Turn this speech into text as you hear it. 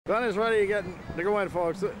Glenda's ready to go in,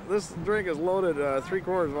 folks. This drink is loaded,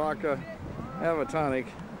 3/4 vodka, have a tonic.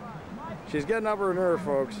 She's getting up her nerve,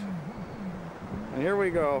 folks. And here we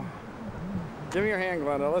go. Give me your hand,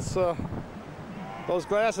 Glenda. Let's, those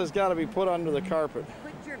glasses got to be put under the carpet.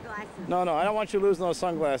 Put your glasses. No, I don't want you losing those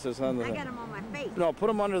sunglasses. I got them on my face. No, put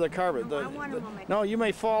them under the carpet. No, I want them on my face. No, you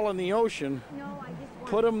may fall in the ocean. No, I just want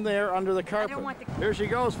Put them there under the carpet. I don't want the... Here she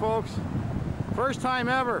goes, folks. First time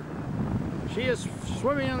ever. She is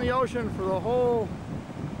swimming in the ocean for the whole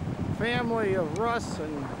family of Russ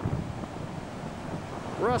and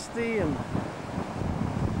Rusty and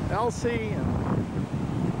Elsie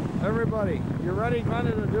and everybody. You ready,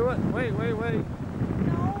 Glenda, to do it? Wait.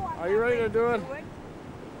 No, Are you ready to do it?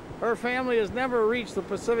 Her family has never reached the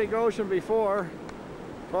Pacific Ocean before,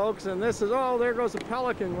 folks, and this is, oh, there goes a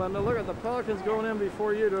pelican, Glenda. Look at the pelicans going in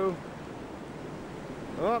before you do.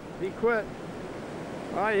 Oh, he quit.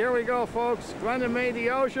 All right, here we go, folks. Glenda made the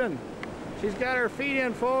ocean. She's got her feet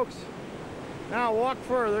in, folks. Now walk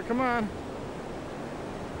further. Come on.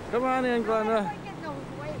 Come on in, Glenda.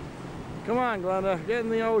 Come on, Glenda. Get in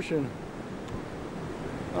the ocean.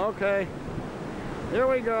 Okay. Here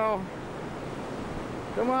we go.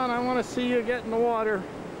 Come on, I want to see you get in the water.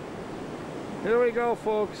 Here we go,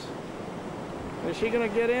 folks. Is she going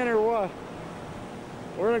to get in or what?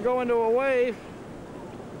 We're going to go into a wave.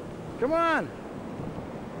 Come on.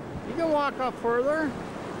 You can walk up further.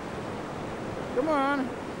 Come on.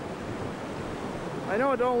 I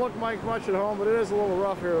know it don't look like much at home, but it is a little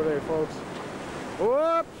rough here today, folks.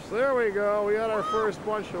 Whoops, there we go. We got our first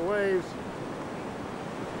bunch of waves.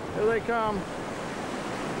 Here they come.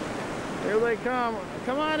 Here they come.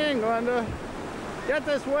 Come on in, Glenda. Get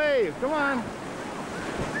this wave. Come on.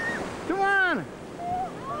 Come on.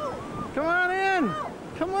 Come on in.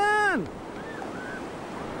 Come on.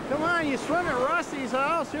 Come on, you swim at Rusty's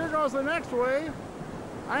house. Here goes the next wave.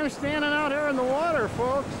 I'm standing out here in the water,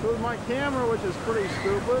 folks, with my camera, which is pretty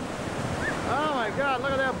stupid. Oh my God,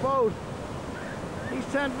 look at that boat. He's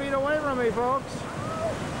 10 feet away from me, folks.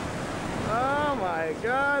 Oh my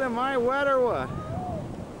God, am I wet or what?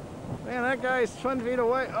 Man, that guy's 10 feet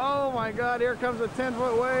away. Oh my God, here comes a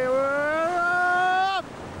 10-foot wave.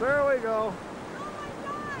 There we go.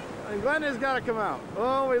 And Glenda's got to come out.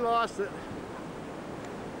 Oh, we lost it.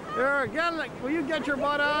 Here, again, will you get your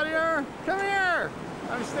butt out here? Come here.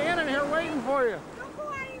 I'm standing here waiting for you. Don't go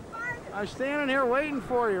any farther. I'm standing here waiting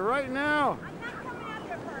for you right now. I'm not coming out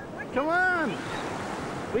there first. Come on.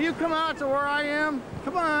 Will you come out to where I am?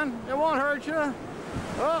 Come on. It won't hurt you.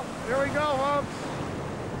 Oh, here we go, folks.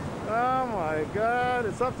 Oh my God,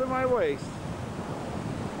 it's up to my waist.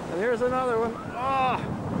 And here's another one. Oh,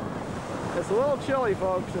 it's a little chilly,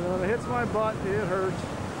 folks, and when it hits my butt, it hurts.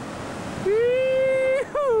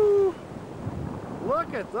 Wee-hoo!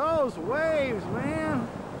 Look at those waves, man.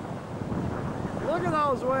 Look at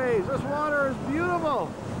those waves. This water is beautiful.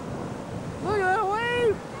 Look at that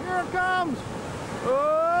wave. Here it comes.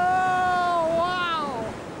 Oh, wow.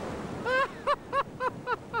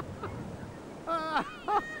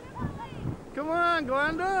 Come on,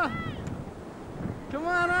 Glenda. Come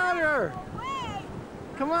on out here.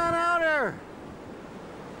 Come on out here.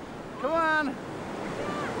 Come on.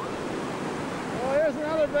 Oh, here's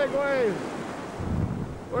another big wave.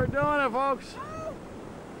 We're doing it, folks.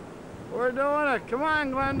 We're doing it. Come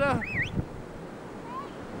on, Glenda.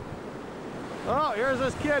 Oh, here's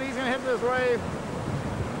this kid. He's going to hit this wave.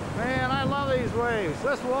 Man, I love these waves.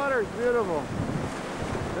 This water is beautiful.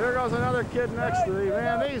 There goes another kid next to me.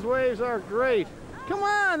 Man, these waves are great. Come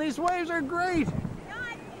on, these waves are great.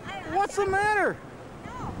 What's the matter?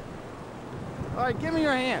 All right, give me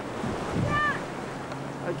your hand.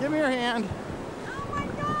 All right, give me your hand. Oh my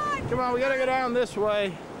God! Come on, we gotta go down this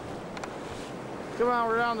way. Come on,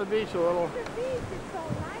 we're down the beach a little. The beach is so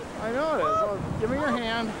nice. I know it is. Oh, give me your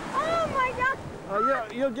hand. Oh my God!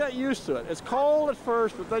 You'll get used to it. It's cold at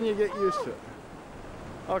first, but then you get used to it.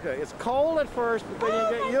 Okay, it's cold at first, but then you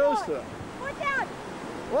get used to it. Watch out!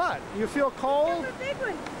 What? You feel cold? There's a big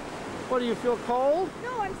one. What, do you feel cold?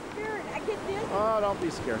 No, I'm scared. I get dizzy. Oh, don't be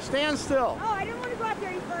scared. Stand still. Oh, I didn't want to go out there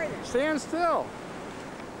any further. Stand still.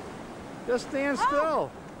 Just stand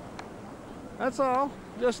still. That's all.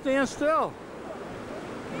 Just stand still.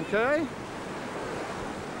 Okay?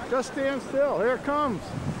 Just stand still. Here it comes.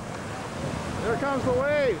 Here comes the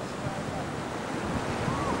waves.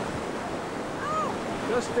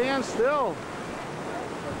 Just stand still.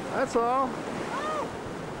 That's all.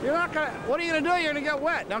 You're not gonna, what are you gonna do? You're gonna get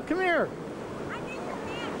wet. Now come here. I need your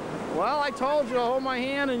hand. Well, I told you to hold my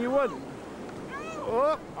hand and you wouldn't.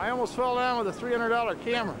 Oh, I almost fell down with a $300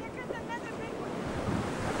 camera. Here comes another big one.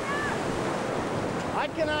 I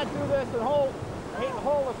cannot do this and hold. Hey,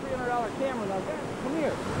 hold a $300 camera now. Come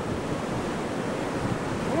here.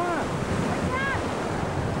 Come on. What's that?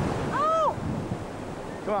 Oh!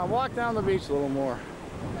 Come on, walk down the beach a little more. Is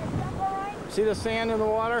that all right? See the sand in the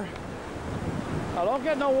water? Now, don't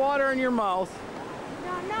get no water in your mouth.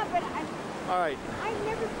 No, no, but All right. I've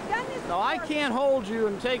never done this Now, I before. can't hold you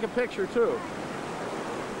and take a picture, too.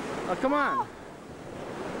 Now, come on.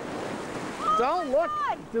 Oh Don't my look.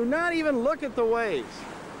 God. Do not even look at the waves.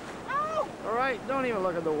 Oh! All right? Don't even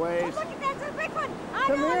look at the Oh, waves. look at that, it's a big one. I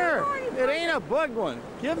Come know, I've here. already It put ain't a big one.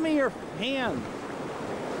 Give me your hand.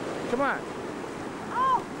 Come on.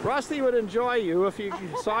 Oh! Rusty would enjoy you if he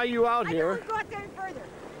saw you out I here. don't go out there any further.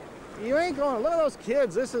 You ain't going. Look at those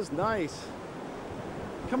kids. This is nice.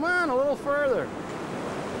 Come on, a little further.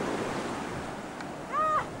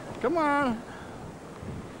 Ah! Come on.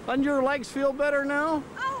 Doesn't your legs feel better now?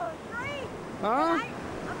 Oh, great. Huh?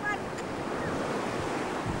 I'm ready.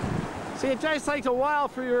 See, it just takes a while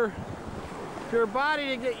for your body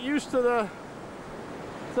to get used to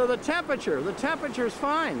the temperature. The temperature's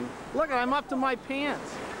fine. Look, I'm up to my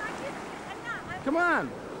pants. Come on.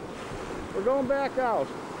 We're going back out.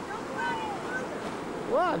 Don't go out any further.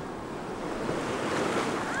 What?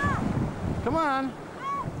 Ah! Come on.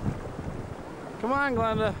 Ah! Come on,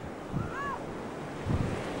 Glenda. Ah!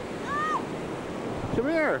 Ah! Come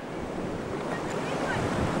here. What's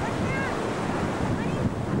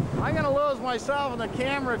that? I'm gonna lose myself in the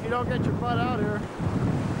camera if you don't get your butt out here.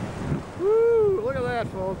 Woo! Look at that,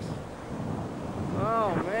 folks.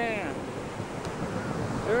 Oh man.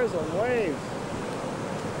 There's some waves.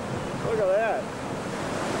 Look at that.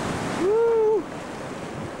 Woo!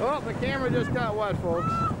 Oh, the camera just got wet,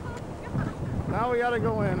 folks. Now we gotta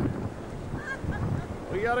go in.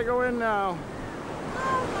 We gotta go in now.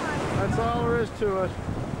 Oh my! That's all there is to it.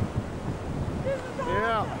 This is awesome.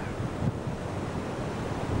 Yeah.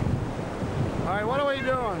 All right, what are we doing?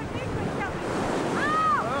 Big one coming.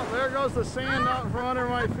 Oh! Well, there goes the sand out from under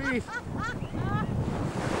my feet.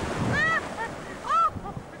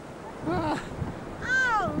 Ah.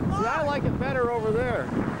 Oh, See, I like it better over there.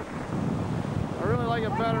 I really like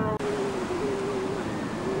it better over there.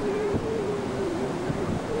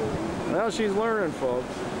 Well, she's learning, folks.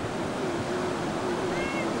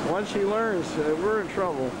 Once she learns, we're in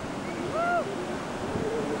trouble.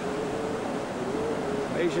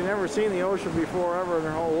 Hey, she's never seen the ocean before ever in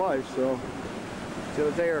her whole life, so it's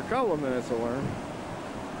gonna take her a couple of minutes to learn.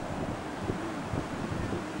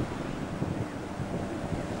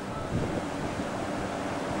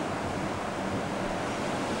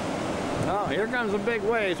 Oh, here comes the big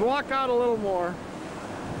waves. Walk out a little more.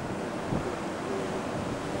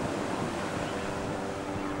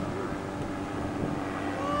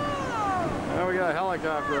 Now we got a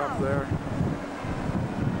helicopter up there.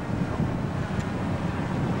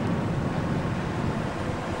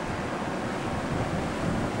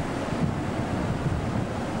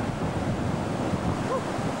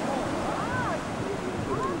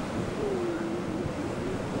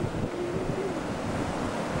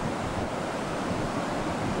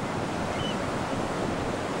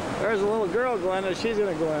 There's a little girl, Glenda. She's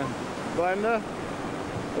gonna go in. Glenda,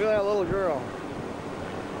 look at that little girl.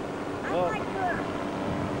 I Oh. like her.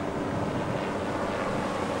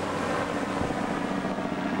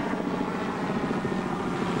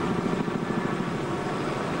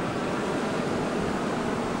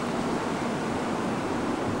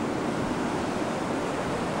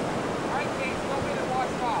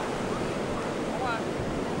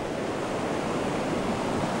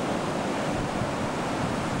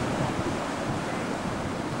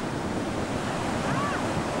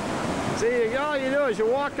 See, all you do is you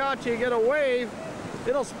walk out till you get a wave,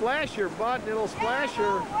 it'll splash your butt, it'll splash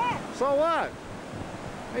your... So what?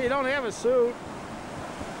 Hey, you don't have a suit.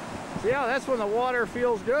 See, yeah, that's when the water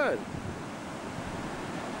feels good.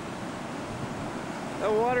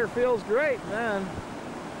 The water feels great then.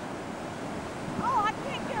 Oh, I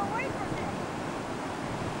can't get away from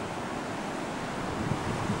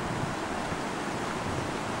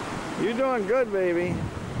this. You're doing good, baby.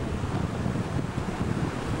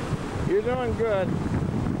 You're doing good.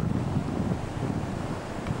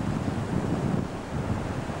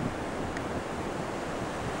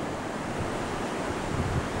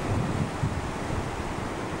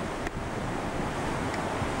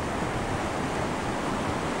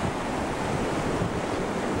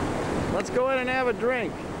 Let's go in and have a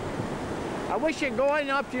drink. I wish you'd go in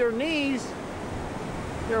up to your knees.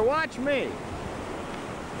 Here, watch me.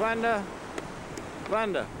 Glenda.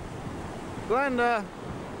 Glenda. Glenda.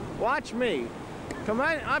 Watch me. Come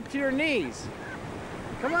on up to your knees.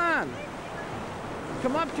 Come on.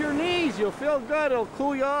 Come up to your knees. You'll feel good. It'll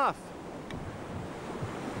cool you off.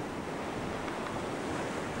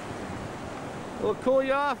 We'll cool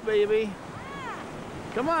you off, baby.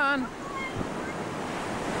 Come on.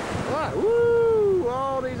 What? Woo!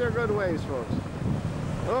 Oh, these are good waves, folks.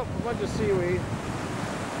 Oh, a bunch of seaweed.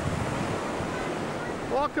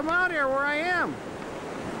 Well, come out here where I am.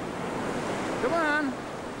 Come on.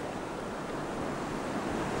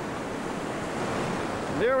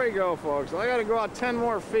 There we go, folks. I gotta go out 10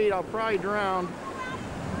 more feet. I'll probably drown.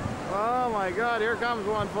 Oh my God, here comes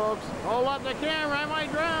one, folks. Hold up the camera, I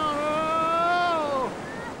might drown. Oh!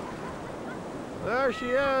 There she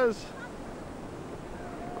is.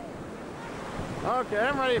 Okay,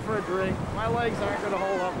 I'm ready for a drink. My legs aren't gonna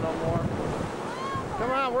hold up no more.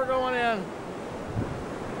 Come on, we're going in.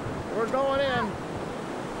 We're going in.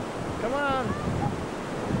 Come on.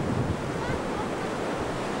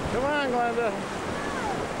 Come on, Glenda.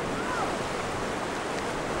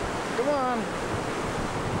 Come on.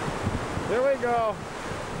 There we go.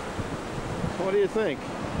 What do you think?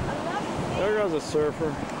 There goes a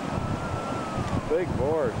surfer. Big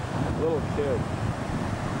board. Little kid.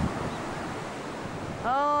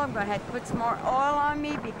 Oh, I'm gonna have to put some more oil on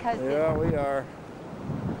me because yeah, we are.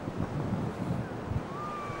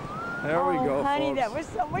 There we go, honey, folks. that was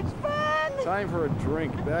so much fun. Time for a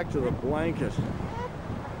drink. Back to the blanket.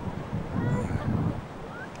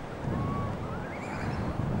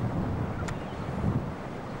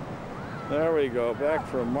 There we go. Back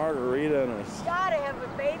for a margarita and a Gotta have a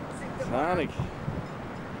bathing suit. tonic.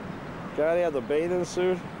 Gotta have the bathing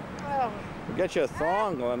suit. Oh. We'll get you a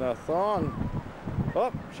thong, Glenda. A thong.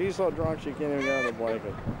 Oh, she's so drunk she can't even get on the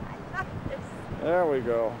blanket. There we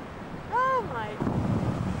go. Oh my.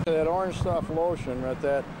 That orange stuff lotion at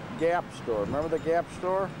that Gap store. Remember the Gap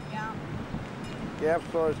store? Yeah. Gap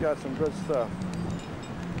store's got some good stuff.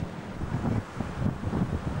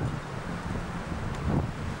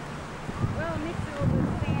 Well, mix it with the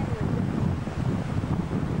sand with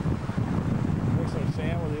Mix some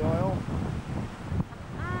sand with the oil.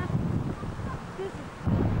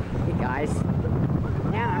 Hey guys,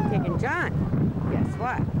 now I'm taking John. Guess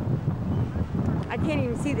what? I can't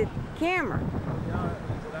even see the camera.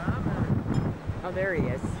 Oh, there he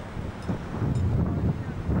is. Oops.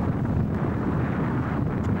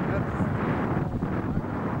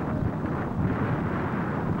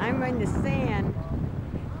 I'm in the sand.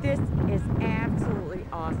 This is absolutely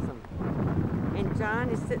awesome. And John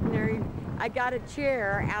is sitting there. I got a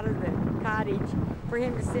chair out of the cottage for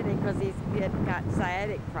him to sit in because he's got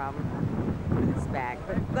sciatic problem with his back.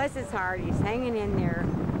 But bless his heart, he's hanging in there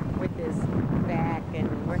with his back,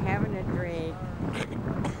 and we're having a drink.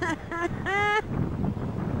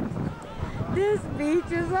 This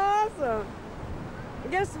beach is awesome.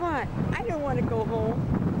 Guess what? I don't want to go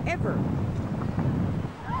home ever.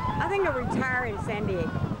 I think I'll retire in San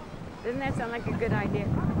Diego. Doesn't that sound like a good idea?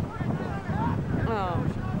 Oh.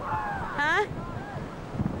 Huh?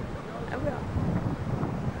 I will.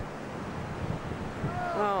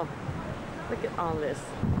 Oh, look at all this.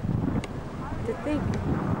 To think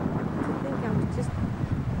I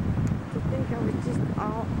was just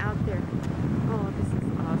all out there. Oh, this is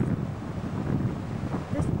awesome.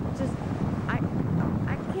 This just, I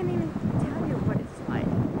can't even tell you what it's like.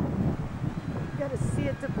 You gotta see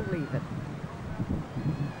it to believe it.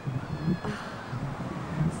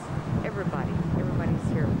 Everybody's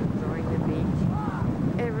here enjoying the beach.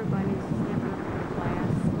 Everybody's having a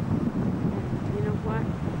blast. And you know what?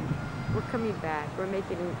 We're coming back. We're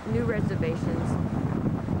making new reservations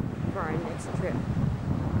for our next trip.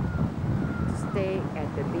 To stay at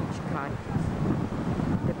the beach cottages.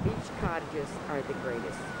 The beach cottages are the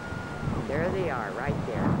greatest. And there they are, right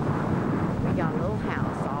there. We got a little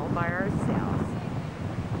house all by ourselves.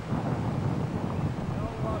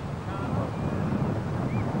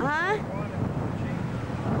 Huh?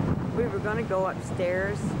 We were going to go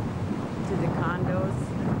upstairs to the condos,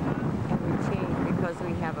 and we changed because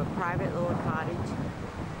we have a private little cottage.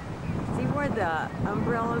 See where the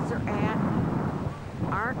umbrellas are at?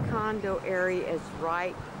 Our condo area is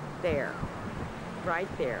right there. Right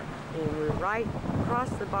there. And we're right across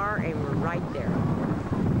the bar, and we're right there.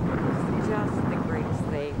 It's just the greatest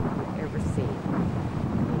thing we've ever seen.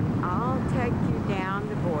 And I'll take you down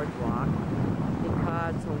the boardwalk,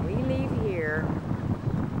 because when we leave here,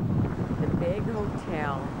 the big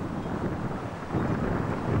hotel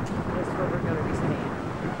is where we're going to be staying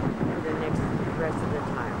for the rest of the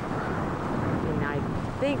time. And I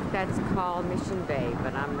think that's called Mission Bay,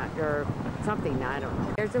 but I'm not sure. Something, I don't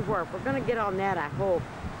know. There's a wharf. We're going to get on that, I hope.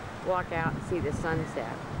 Walk out and see the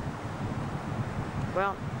sunset.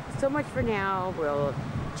 Well, so much for now. We'll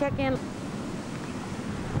check in.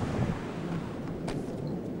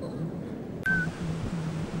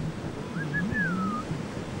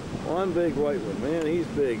 One big white one. Man, he's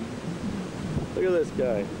big. Look at this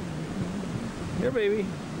guy. Here, baby.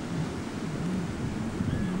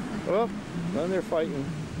 Oh, then they're fighting.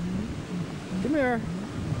 Come here.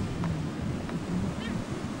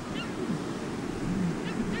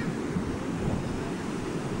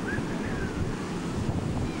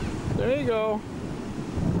 There you go.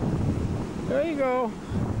 There you go.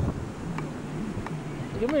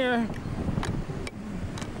 Come here.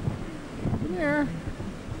 Come here.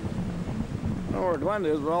 I don't know where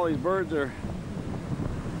Glenda is, but all these birds are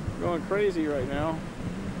going crazy right now.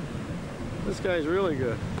 This guy's really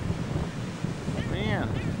good. Man,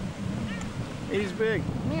 he's big.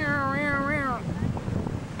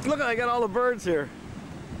 Look, I got all the birds here.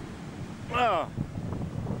 Oh,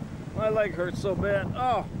 my leg hurts so bad.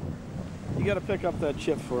 Oh, you got to pick up that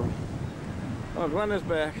chip for me. Oh, Glenda's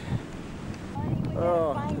back.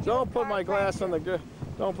 Oh, don't put my glass on the.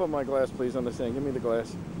 Don't put my glass, please, on the thing. Give me the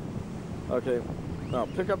glass. Okay, now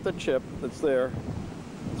pick up the chip that's there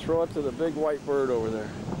and throw it to the big white bird over there.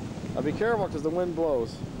 Now be careful because the wind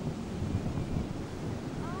blows.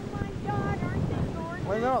 Oh my God, aren't they gorgeous?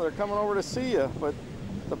 I know, they're coming over to see you, but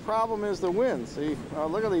the problem is the wind. See,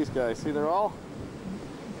 look at these guys. See, they're all,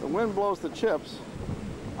 the wind blows the chips.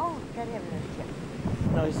 Oh, gotta have another chip.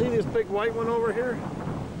 Now you see this big white one over here?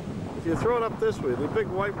 If you throw it up this way, the big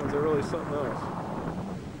white ones are really something else.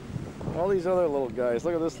 All these other little guys,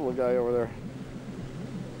 look at this little guy over there.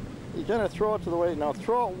 You kind of throw it to the way, now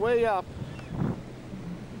throw it way up.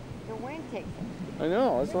 The wind takes it. I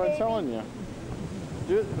know, that's what I'm telling you.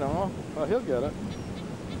 No, oh, he'll get it.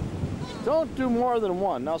 Don't do more than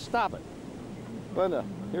one. Now stop it. Glenda,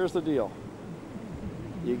 here's the deal.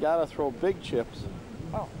 You gotta throw big chips.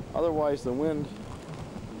 Oh. Otherwise the wind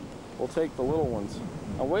will take the little ones.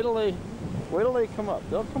 Now wait till they come up.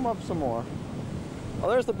 They'll come up some more. Oh,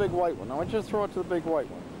 there's the big white one. I want you to throw it to the big white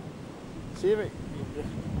one. See if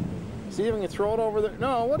you can throw it over there.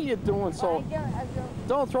 No, what are you doing? So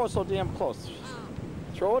don't throw it so damn close.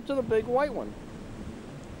 Throw it to the big white one.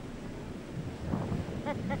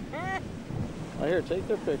 Now here, take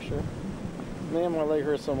their picture. Man, my leg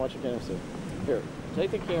hurts so much I can't even see. Here, take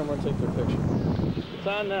the camera and take their picture. It's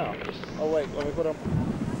on now. Oh wait, let me put them.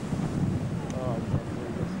 Oh,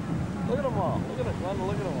 look at them all. Look at it, Glenda.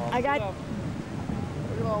 Look at them all. I got.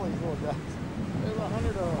 Look at all these little guys. There's 100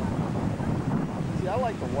 of them. See, I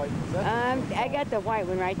like the white ones. I got the white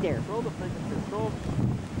one right there. Throw the picture. Throw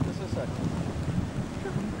just a second.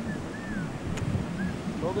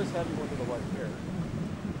 Throw this heavy one to the white here.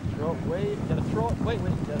 Throw it way. You gotta throw it. Wait. You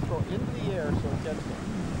gotta throw it into the air so it catches it.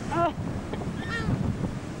 Oh.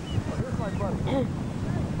 Oh, here's my buddy.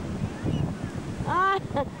 Ah.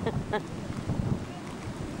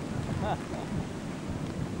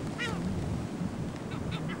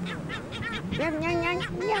 Yum yum yum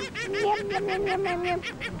yum yum yum yum yum yum yum.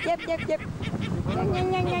 Yep. Yum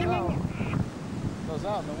yum yum yum yum. Goes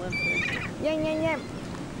out and the wind takes it. Yum. Yum.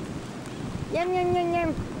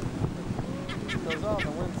 Goes out and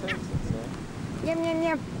the wind takes it. See? Yum.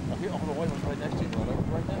 Oh, here, the white one's right next to you, brother.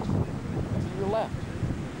 Right next to you. To your left.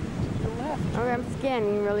 To your left. Okay, I'm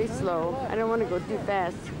scanning really slow. I don't want to go too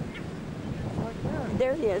fast. Right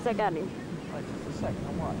There he is. I got him. Right, just a second.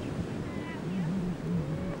 Now watch.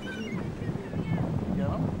 You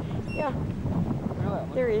got him? Yeah. Look at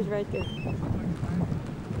that. There he is right there.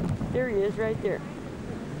 There he is right there.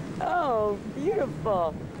 Oh,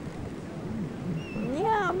 beautiful.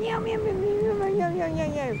 Meow.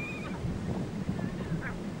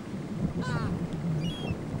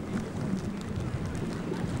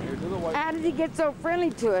 How did he get so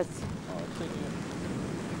friendly to us? Oh,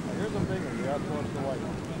 here's a big one. You got to throw it to the white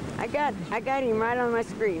one. I got him right on my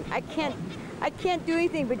screen. I can't do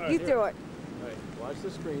anything but you throw it. All right, watch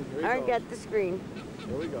the screen. Here I got the screen.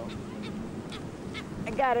 Here we go.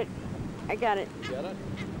 I got it. You got it?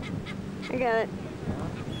 I got it.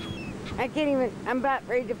 I can't even, I'm about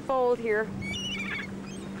ready to fold here.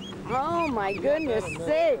 Oh my goodness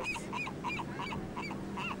sakes.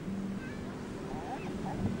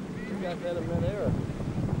 You got that in midair.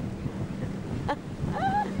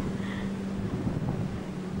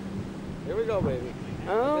 Here we go, baby.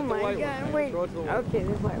 Oh my God, one, wait. Throw it to the white Okay,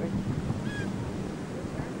 this white one.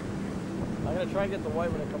 I'm going to try and get the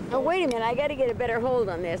white one to come Oh, wait a minute, I got to get a better hold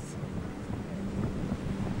on this.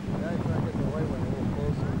 Yeah, try and get the white one a little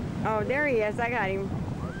closer. Oh, there he is, I got him.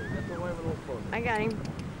 Okay, get the white one a little closer. I got him.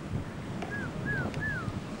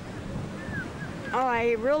 Oh,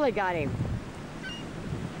 I really got him.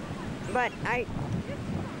 But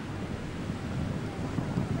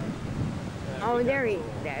oh, there he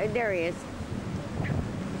is.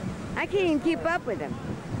 I can't even keep up with him.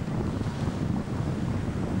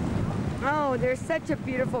 Oh, there's such a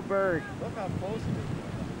beautiful bird. Look how close it is.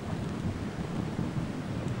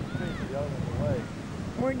 Chase the other one away.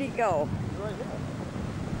 Where'd he go? He's right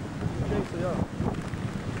here. Chase the other.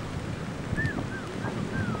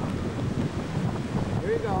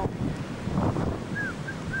 Here you go.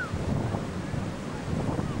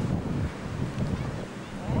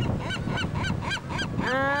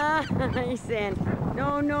 Ah, he's saying,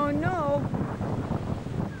 no, no, no.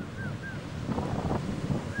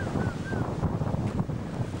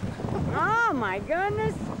 Oh my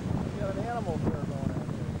goodness. You got an animal fair going on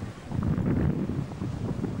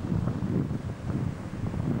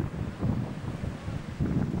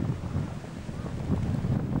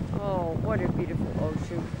here. Oh, what a beautiful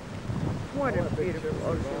ocean. What a beautiful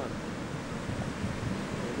ocean.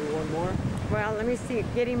 We'll do one more. Well, let me see.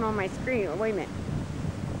 Get him on my screen. Oh, wait a minute.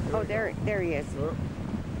 Oh, there he is. Oh.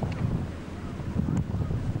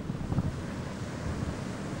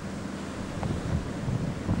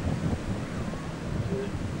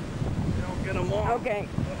 You don't get them all. Okay.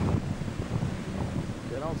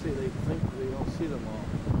 They don't see. They think they don't see them all.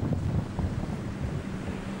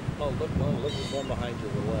 Oh, look! There's one behind you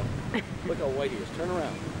to the left. Look how white he is. Turn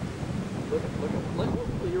around.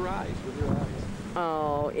 Look with your eyes. With your eyes.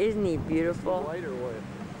 Oh, isn't he beautiful? White or what?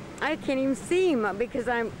 I can't even see him because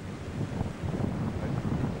I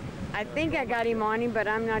think I got him on him, but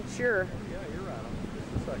I'm not sure. Yeah, you're on him.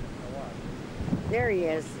 Just a second. Now watch. There he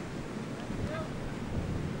is.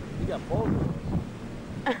 You got both of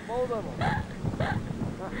those. Both of them.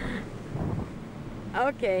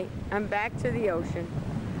 Okay, I'm back to the ocean.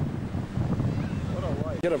 What a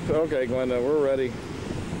light. Okay, Glenda, we're ready.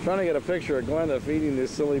 Trying to get a picture of Glenda feeding these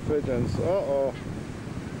silly pigeons. Uh-oh.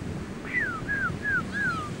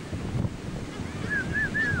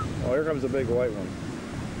 Oh, here comes a big white one.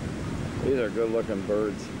 These are good-looking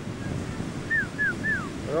birds.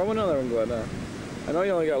 Throw another one, Glenda. I know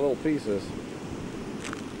you only got little pieces.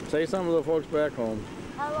 Say something to the folks back home.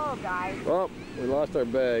 Hello, guys. Oh, we lost our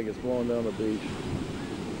bag. It's blowing down the beach.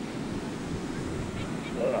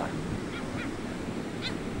 Ugh.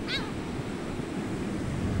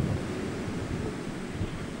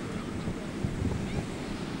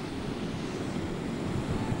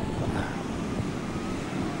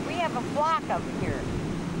 We have a flock up here.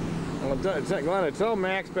 Well, Glenda, tell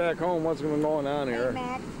Max back home what's going on here. Hey,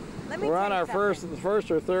 Max. Let me We're tell on you our something.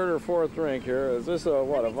 first or third or fourth drink here. Is this a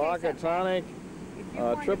what? A Let me tell you vodka something, tonic? If you're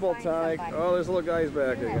going to Triple find tonic? somebody, Oh, this little guy's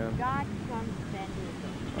back you have again. got to come spend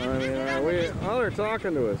I mean, oh, they're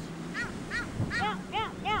talking to us.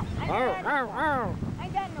 Yeah. I Ow, ow, ow.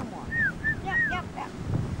 got no more. Yep.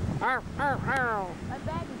 Ow, ow, ow. My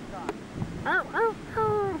bag is gone. Ow, ow,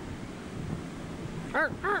 ow. Ow,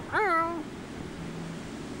 ow, ow.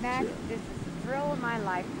 Max, this is the thrill of my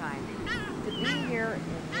lifetime. To be here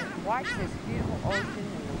and watch this beautiful ocean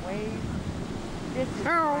and the waves. This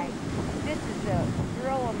is the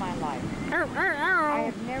thrill of my life. Ow, ow, ow. I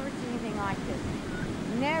have never seen anything like this.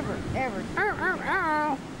 Never, ever. Ow, ow,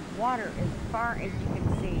 ow. Water as far as you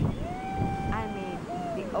can see. I mean,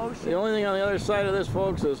 the ocean. The only thing on the other side of this,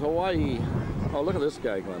 folks, is Hawaii. Oh, look at this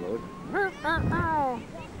guy, Glenda. Look. Ow, ow, ow.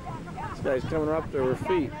 This guy's coming up to her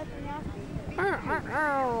feet. Ow, ow,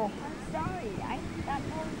 ow. I'm sorry, I got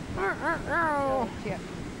no Ow, ow, ow. chip.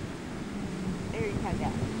 There you have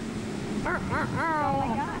that. Ow, ow, That's all I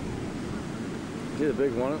ow. got. See, the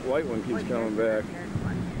big one, white one keeps coming back.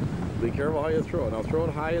 Be careful how you throw it. Now throw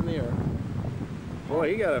it high in the air.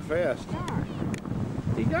 Boy, he got it fast.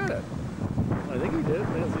 He got it. I think he did.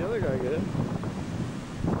 That's the other guy get it.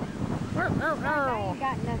 I ain't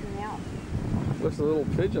got nothing else. Looks the little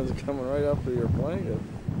pigeons coming right up to your blanket.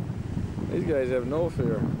 These guys have no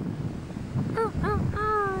fear.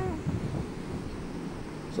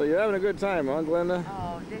 So you're having a good time, huh, Glenda?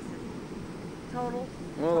 Oh, this is total.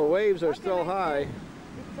 Well, the waves are still high.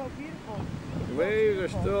 It's so beautiful. The waves are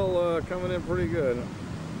still coming in pretty good.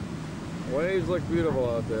 Waves look beautiful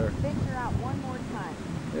out there. Picture out one more time.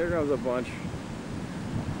 Here comes a bunch.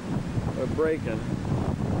 They're breaking.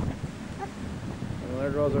 And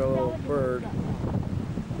there goes our little bird.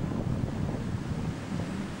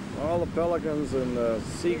 All the pelicans and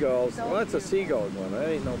seagulls. Well, that's a seagull one. That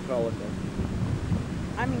ain't no pelican.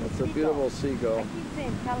 I mean, It's a beautiful I seagull. keep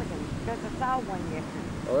saying pelicans because I saw one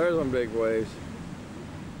yesterday. Oh, there's some big waves.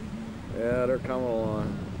 Yeah, they're coming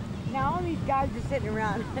along. Now all these guys are sitting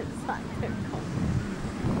around inside their car.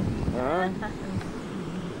 Huh?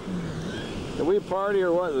 Did we party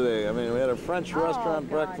or what today? I mean, we had a French restaurant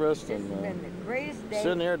breakfast This and has been the greatest day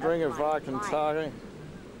sitting here of drinking my vodka and life. talking.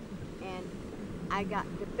 And I got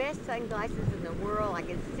the best sunglasses in the world. I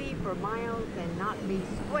can see for miles and not be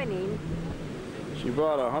squinting. She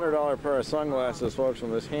bought a $100 pair of sunglasses, folks,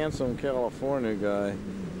 from this handsome California guy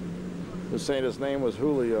who said his name was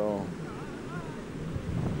Julio.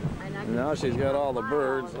 And now she's got all the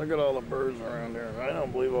birds. Look at all the birds around there. I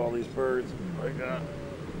don't believe all these birds. I got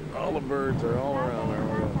all the birds are all around there.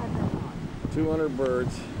 We got 200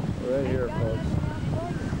 birds right here, folks.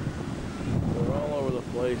 They're all over the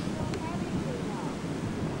place.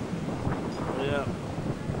 Yeah.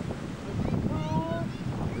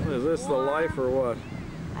 Is this the life or what?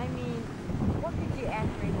 I mean, what could you ask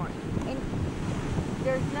for more? And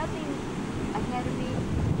there's nothing ahead of me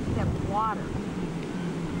except water.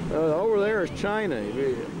 Over there is China.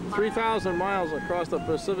 3,000 miles across the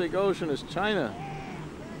Pacific Ocean is China.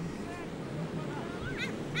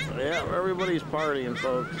 Yeah, everybody's partying,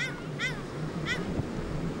 folks.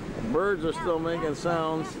 Birds are still making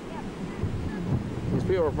sounds. These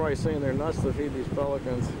people are probably saying they're nuts to feed these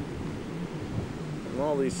pelicans. And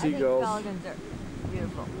all these seagulls. I think pelicans are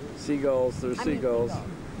beautiful. Seagulls, they're seagulls.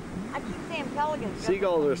 I keep saying pelicans.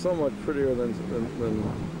 Seagulls are so much prettier than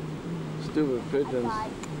stupid pigeons.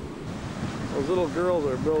 Those little girls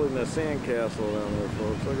are building a sandcastle down there,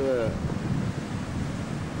 folks. Look at that.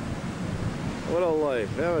 What a life.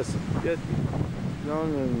 Get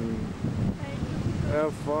young and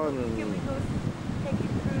have fun and Can we go take a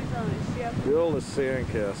cruise on a ship? build a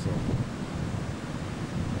sandcastle.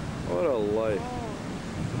 What a life.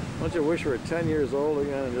 Don't you wish you were 10 years old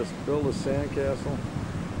again and just build a sandcastle?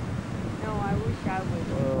 No, I wish I was.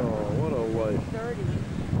 Oh, what a life. 30.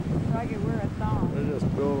 So I could wear a thong. They're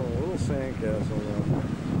just building a little sandcastle down there.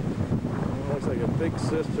 It looks like a big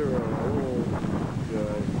sister and a little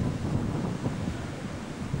guy.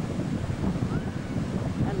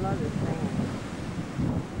 I love the sand.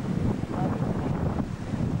 Love the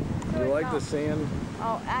sand. Do you like the sand?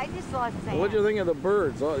 Oh, I just love sand. What'd you think of the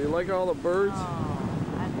birds? Oh, you like all the birds?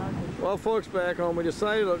 Oh, I love it. Well, folks, back home, we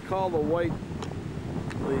decided to call the white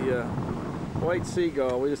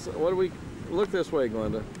seagull. What do we look this way,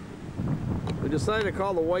 Glenda? We decided to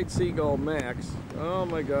call the white seagull Max. Oh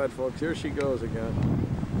my God, folks, here she goes again.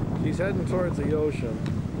 She's heading towards the ocean.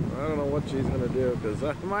 I don't know what she's gonna do because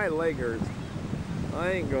my leg hurts.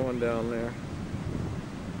 I ain't going down there.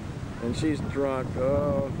 And she's drunk.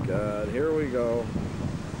 Oh God, here we go.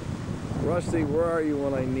 Rusty, where are you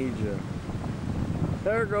when I need you?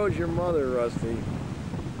 There goes your mother, Rusty.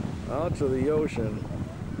 Out to the ocean.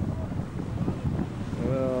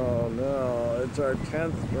 Oh no, it's our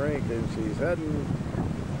 10th drink and she's heading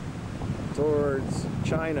towards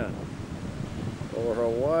China or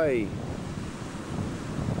Hawaii.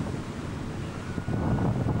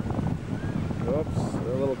 Oops,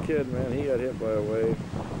 a little kid, man, he got hit by a wave.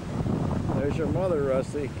 There's your mother,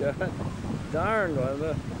 Rusty. God darn,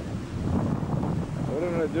 Glenda. What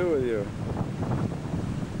am I going to do with you?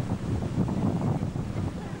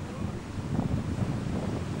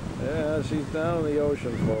 Yeah, she's down in the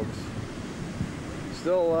ocean, folks.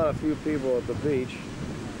 Still a few people at the beach.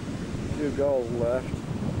 A few gulls left.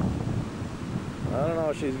 I don't know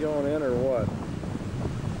if she's going in or what.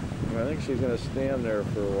 I think she's going to stand there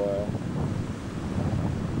for a while.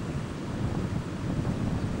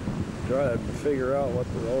 Try to figure out what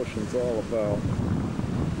the ocean's all about.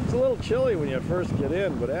 It's a little chilly when you first get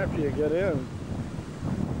in, but after you get in,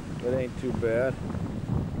 it ain't too bad.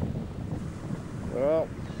 Well,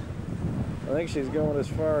 I think she's going as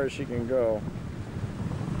far as she can go.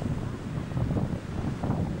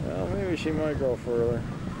 Well, maybe she might go further.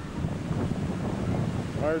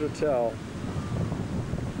 Hard to tell.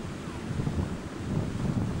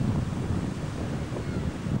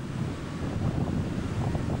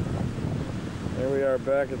 Here we are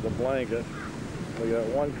back at the blanket. We got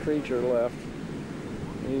one creature left.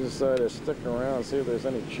 He decided to stick around and see if there's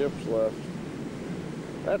any chips left.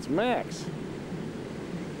 That's Max.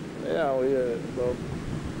 Yeah, the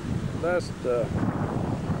best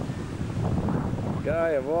guy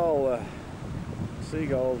of all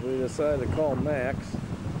seagulls we decided to call Max.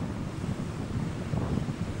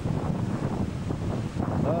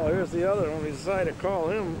 Oh, here's the other one. We decided to call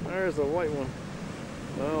him. There's the white one.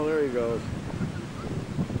 Oh, there he goes.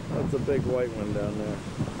 That's a big white one down there.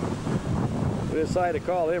 We decided to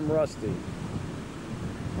call him Rusty.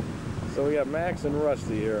 So we got Max and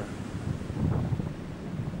Rusty here.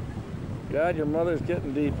 God, your mother's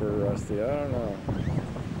getting deeper, Rusty. I don't know.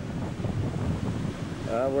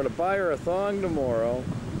 We're going to buy her a thong tomorrow.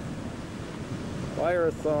 Buy her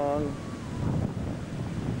a thong.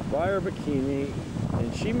 Buy her a bikini.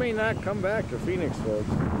 And she may not come back to Phoenix, folks.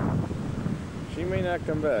 She may not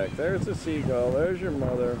come back. There's the seagull. There's your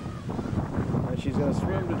mother. And she's going to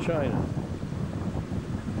swim to China.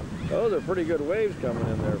 Those are pretty good waves coming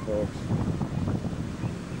in there, folks.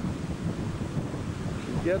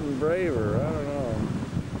 getting braver. I don't know.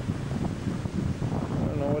 I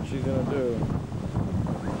don't know what she's gonna do.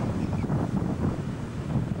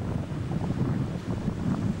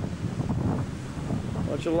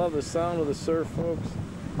 Don't you love the sound of the surf, folks?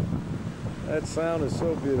 That sound is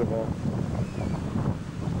so beautiful.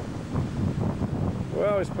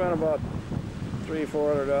 Well, we spent about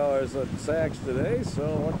 $300–400 at Saks today, so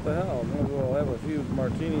what the hell? Might as well have a few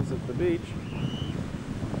martinis at the beach.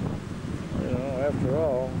 You know, after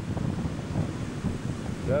all,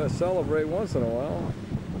 gotta celebrate once in a while.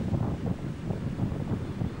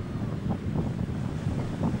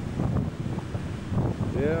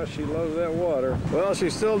 Yeah, she loves that water. Well,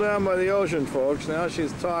 she's still down by the ocean, folks. Now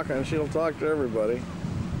she's talking. She'll talk to everybody,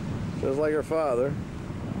 just like her father.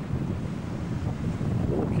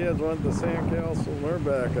 Little kids went to the sandcastle and they're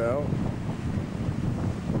back out.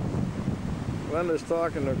 Glenda's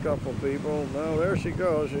talking to a couple people. No, there she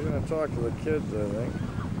goes. She's going to talk to the kids, I think.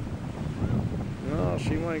 No,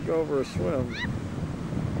 she might go for a swim.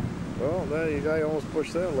 Well, that guy almost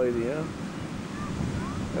pushed that lady in.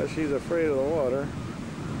 Because she's afraid of the water.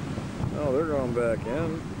 Oh, they're going back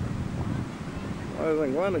in. Why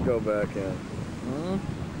doesn't Glenda go back in? Huh?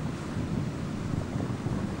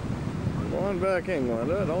 Go on back in,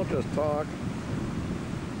 Glenda. Don't just talk.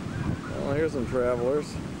 Well, here's some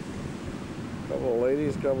travelers. A couple of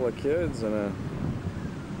ladies, a couple of kids, and a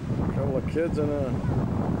couple of kids in a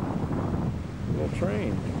little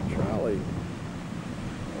train, trolley.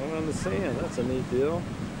 Out on the sand. That's a neat deal.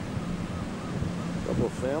 A couple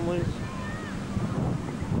of families.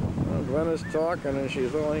 Glenda's talking and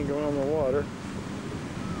she's only going on the water.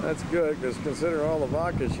 That's good, because consider all the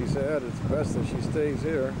vodka she's had, it's best that she stays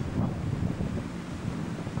here.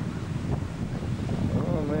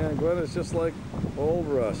 Oh man, Glenda's just like old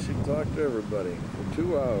Russ. She talked to everybody for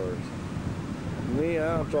 2 hours. Me,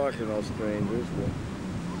 I don't talk to no strangers, but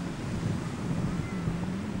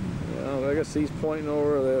you know, I guess he's pointing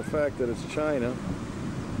over the fact that it's China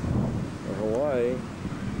or Hawaii.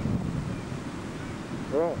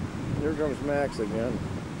 Well, here comes Max again.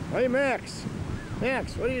 Hey, Max!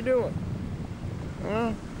 Max, what are you doing?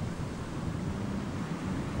 Huh?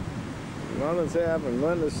 Nothing's happening.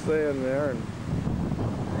 Glenda's staying there, and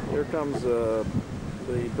here comes the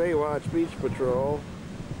BAYWATCH Beach Patrol.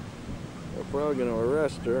 They're probably going to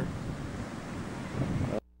arrest her.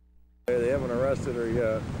 They haven't arrested her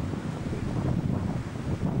yet.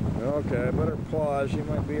 Okay, I better pause. She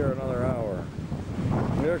might be here another hour.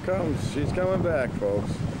 Here comes. She's coming back,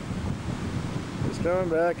 folks. She's coming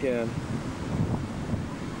back in.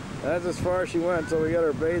 That's as far as she went until we got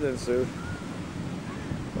her bathing suit.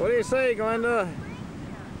 What do you say, Glenda?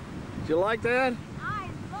 Do you like that? I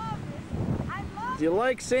love it. I love it. Do you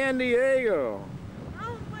like San Diego?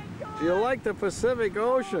 Oh my God. Do you like the Pacific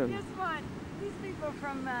Ocean? Guess what? These people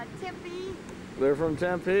from Tempe. They're from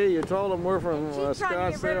Tempe. You told them we're from She's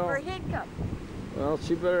trying to get rid of her Scottsdale. hiccup. Well,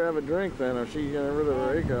 she better have a drink then, if she's getting rid of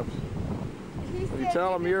her hiccups. He said You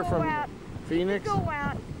tell them you're from Phoenix? You go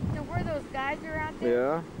out to where those guys are out there.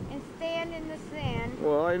 Yeah. And stand in the sand.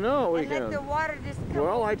 Well, I know we and can. let the water just come.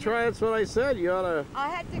 Well, I try. That's what I said. You ought to I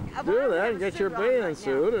had to do that and get your bathing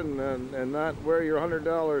suit and not wear your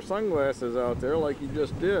 $100 sunglasses out there like you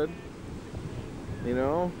just did. You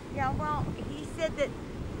know? Yeah, well, he said that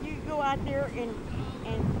you go out there and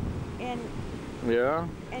Yeah.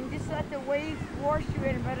 and just let the waves wash you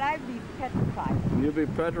in, but I'd be petrified. You'd be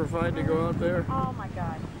petrified to go out there? Oh my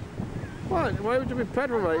God. What? Why would you be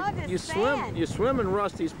petrified? I love the You sand. swim in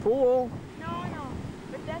Rusty's pool. No, I know,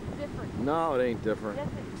 but that's different. No, it ain't different. Yes,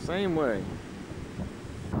 it- Same way.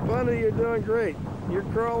 Glenda, you're doing great. You're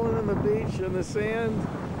crawling in the beach in the sand.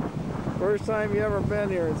 First time you ever been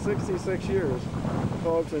here in 66 years,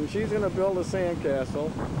 folks. And she's gonna build a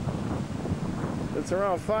sandcastle. It's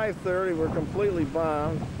around 5:30. We're completely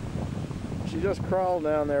bombed. She just crawled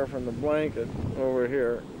down there from the blanket over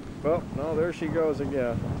here. Oh, no, there she goes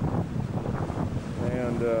again.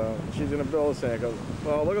 And she's gonna build a sandcastle.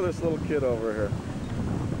 Oh, look at this little kid over here.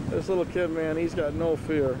 This little kid, man, he's got no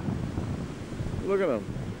fear. Look at him.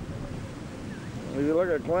 If you look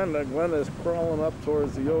at Glenda, Glenda's crawling up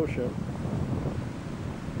towards the ocean.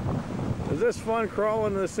 Is this fun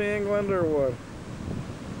crawling in the sand, Glenda, or what?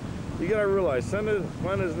 You gotta realize,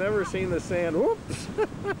 Glenda's never seen the sand. Whoops!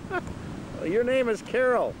 Your name is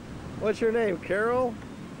Carol. What's your name, Carol?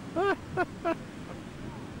 We're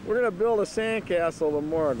gonna build a sandcastle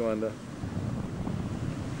tomorrow, Glenda.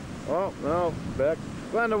 Oh, no, back.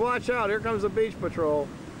 Glenda, watch out. Here comes the beach patrol.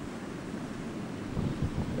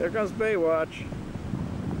 Here comes BAYWATCH.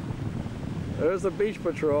 There's the beach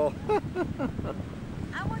patrol. I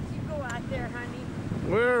want you to go out there, honey.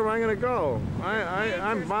 Where am I gonna go?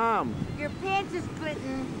 I'm bomb. Your pants are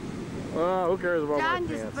splitting. Oh, who cares about John my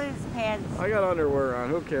just pants? split his pants. I got underwear on.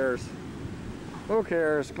 Who cares? Who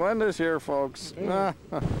cares? Glenda's here, folks. My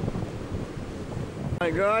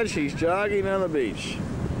God, she's jogging on the beach.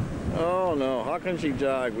 Oh no, how can she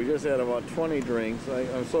jog? We just had about 20 drinks.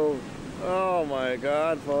 I'm so, oh my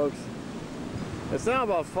God, folks. It's now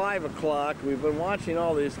about 5 o'clock. We've been watching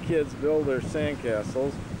all these kids build their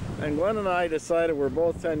sandcastles. And Glenn and I decided we're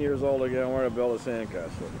both 10 years old again. We're going to build a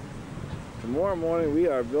sandcastle. Tomorrow morning we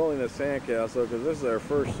are building a sandcastle because this is our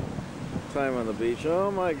first time on the beach.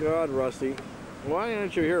 Oh my God, Rusty. Why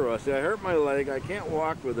aren't you here, Rusty? I hurt my leg. I can't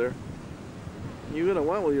walk with her. You could have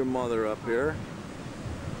went with your mother up here.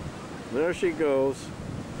 There she goes.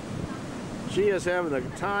 She is having the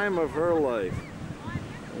time of her life.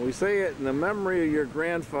 We say it in the memory of your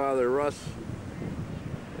grandfather, Russ,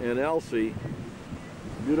 and Elsie.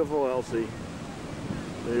 Beautiful Elsie.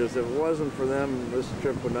 Because if it wasn't for them, this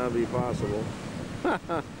trip would not be possible.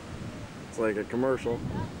 It's like a commercial.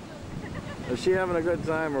 Is she having a good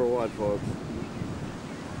time or what, folks?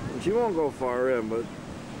 And she won't go far in, but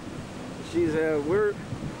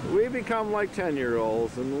we become like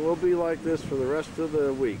 10-year-olds, and we'll be like this for the rest of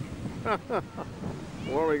the week.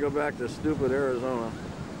 Or we go back to stupid Arizona.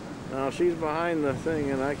 Now she's behind the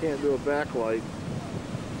thing, and I can't do a backlight.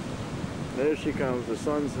 There she comes. The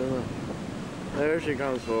sun's in the... There she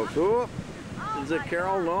comes, folks. Ooh, is it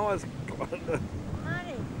Carol? No, it's Glenda.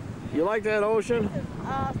 Honey. You like that ocean?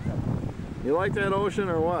 Awesome. You like that ocean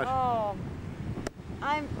or what? Oh.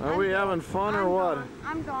 Are we having fun or what?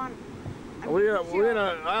 I'm gone.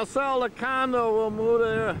 I'll sell the condo. We'll move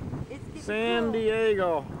to San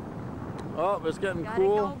Diego. Oh, it's getting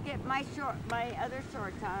cool. Gotta go get my other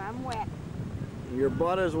shorts on. I'm wet. Your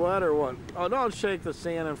butt is wet or what? Oh, don't shake the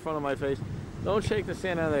sand in front of my face. Don't shake the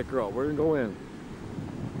sand out of that girl. We're gonna go in.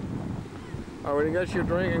 All right, you got your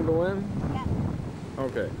drink and go in? Yeah.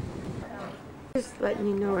 Okay. Just letting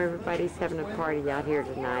you know everybody's having a party out here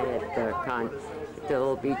tonight at the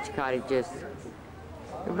little beach cottages.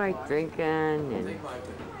 Everybody drinking and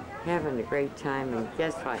having a great time. And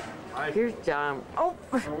guess what? Here's John. Oh,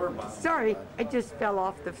 sorry. I just fell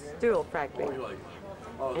off the stool practically.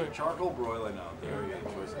 Oh, they're charcoal broiling out there. You got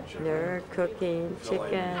choice of chicken. They're cooking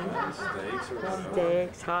chicken,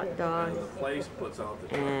 steaks, hot dogs. The place puts out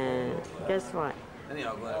the and guess what?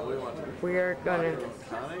 Anyhow, Glenda, what do you want to do? We're gonna.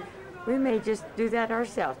 We may just do that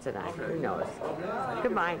ourselves tonight. Who knows?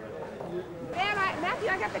 Goodbye. Matthew,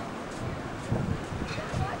 I got the...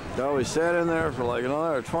 So we sat in there for like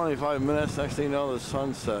another 25 minutes. Next thing you know, the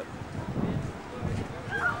sun set.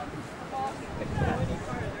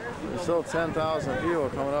 There's still 10,000 people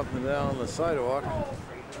coming up and down the sidewalk.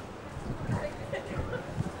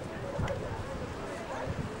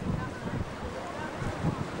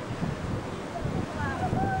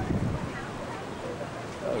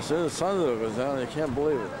 As soon as the sun goes down, you can't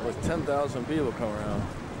believe it. With 10,000 people come around.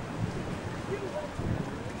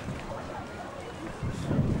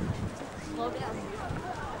 Slow down.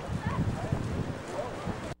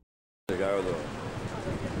 The guy with the...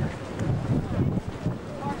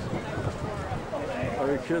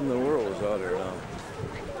 Every kid in the world is out here now.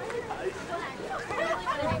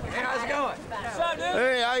 Hey, how's it going? What's up, dude?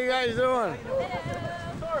 Hey, how you guys doing?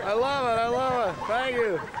 I love it, I love it. Thank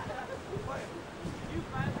you.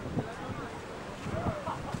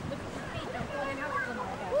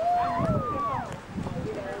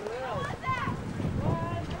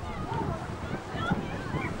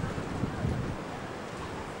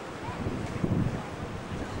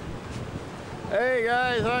 Hey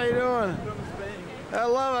guys, how you doing? I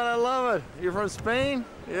love it, I love it. You're from Spain?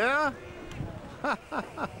 Yeah?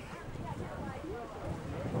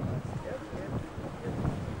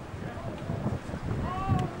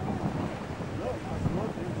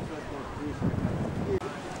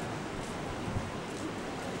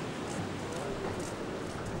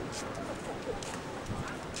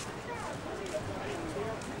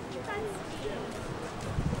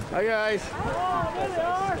 Hi guys. Oh, there they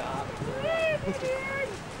are.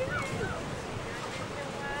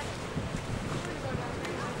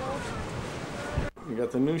 You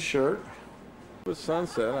got the new shirt with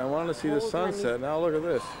sunset. I wanted to see the sunset. Now look at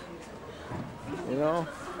this. You know?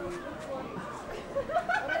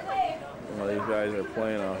 Well, these guys are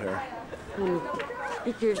playing out here. I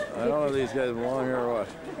don't know if these guys belong here or what.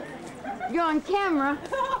 You're on camera.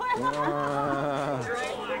 Look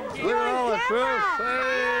at all the troops.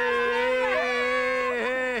 Hey!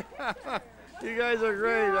 You guys are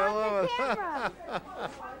great. I love it.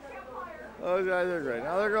 Those guys are great.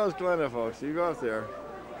 Now there goes Glenda, folks. You go up there.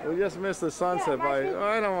 We just missed the sunset by. Oh,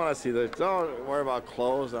 I don't want to see this. Don't worry about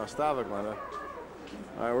clothes. Now stop it, Glenda.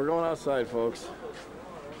 All right, we're going outside, folks.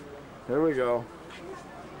 Here we go.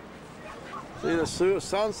 See the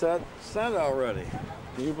sunset set already.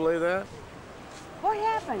 Can you believe that? What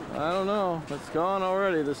happened? I don't know. It's gone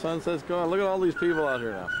already. The sunset's gone. Look at all these people out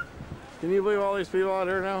here now. Can you believe all these people out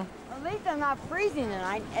here now? At least I'm not freezing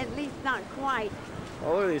tonight. At least not quite.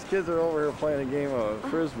 Oh, look, these kids are over here playing a game of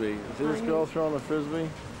frisbee. See this girl throwing the frisbee?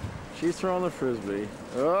 She's throwing the frisbee.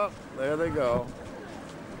 Oh, there they go.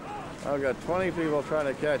 I've got 20 people trying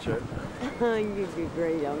to catch it. You'd be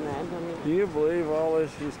great on that, honey. Can you believe all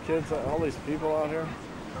these kids, all these people out here?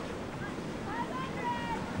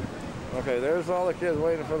 Okay, there's all the kids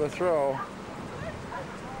waiting for the throw.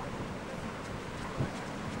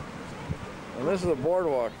 And this is the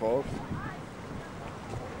boardwalk, folks.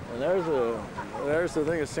 And there's the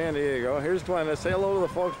thing of San Diego. Here's Glenda. Say hello to the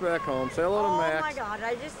folks back home. Say hello to Max. Oh my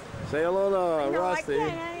God, Say hello to Rusty. I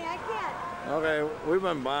can't, honey, I can't. Okay, we've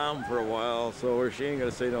been bombed for a while, so she ain't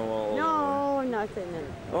gonna say no more. No, nothing.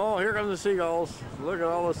 Oh, here come the seagulls. Look at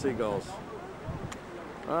all the seagulls.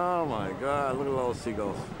 Oh my God, look at all the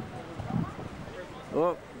seagulls.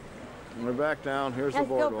 Oh, we're back down. Here's the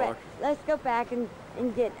boardwalk. Let's go back and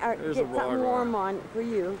get something warm on for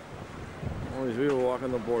you. All these people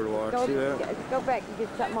walking the boardwalk. See that? Let's go back and get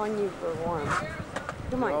something on you for warm.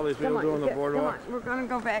 Come on. All these people doing the boardwalk. Come on. We're gonna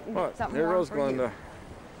go back and get something warm for you. Here goes Glenda.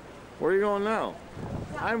 Where are you going now?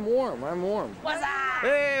 I'm warm. I'm warm. What's up?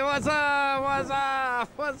 Hey, what's up? What's up?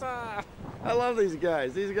 What's up? I love these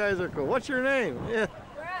guys. These guys are cool. What's your name? Yeah.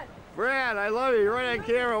 Brad. Brad, I love you. You're right on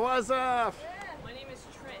camera. What's up? My name is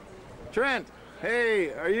Trent. Trent.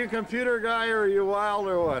 Hey, are you a computer guy or are you wild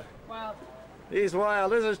or what? Wild. He's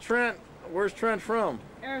wild. This is Trent. Where's Trent from?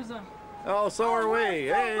 Arizona. Oh, so are we.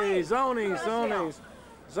 Hey, Zonies.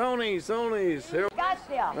 Here.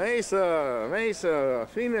 Mesa,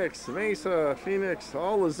 Phoenix,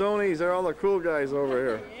 all the Zonies, they're all the cool guys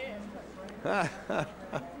over here.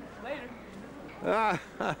 Later.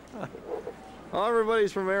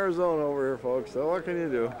 Everybody's from Arizona over here, folks, so what can you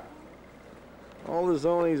do? All the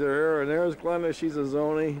Zonies are here, and there's Glenda, she's a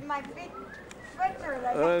Zonie. My big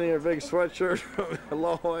sweatshirt. And your big sweatshirt from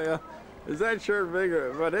La Jolla. Is that shirt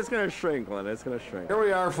bigger? But it's going to shrink, Glenda. It's going to shrink. Here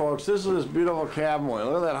we are, folks. This is this beautiful cabin.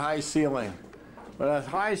 Look at that high ceiling. But that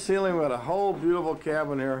high ceiling with a whole beautiful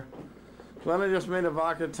cabin here. Glenda just made a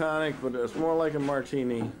vodka tonic, but it's more like a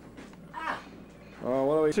martini. Oh,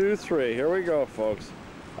 what are we? 2, 3. Here we go, folks.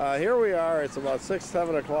 Here we are. It's about 6,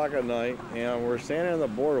 7 o'clock at night, and we're standing on the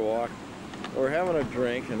boardwalk. We're having a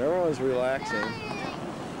drink, and everyone's relaxing.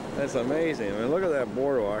 That's amazing. I mean, look at that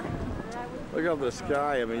boardwalk. Look up the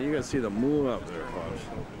sky. I mean, you can see the moon up there, folks.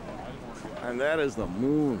 And that is the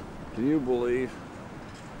moon. Can you believe?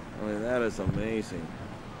 I mean, that is amazing.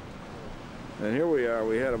 And here we are.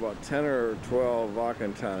 We had about 10 or 12 vodka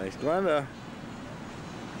and tonics. Glenda,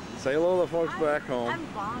 say hello to the folks back home. I'm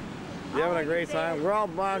bonked. You having a great time? We're all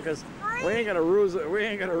bonked because we ain't gonna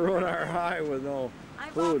ruin our high with no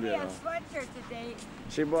food, you know. I bought me a sweatshirt today.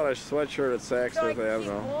 She bought a sweatshirt at Saks So I Fifth can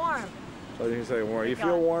Avenue. keep warm. So you can say warm. You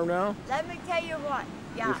feel warm now? Let me tell you what.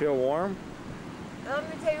 Yeah. You feel warm? Let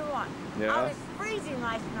me tell you what. Yeah. I was freezing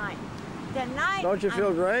last night. Tonight. Don't you feel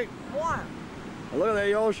I'm great? warm. Look at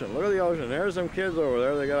the ocean. Look at the ocean. There's some kids over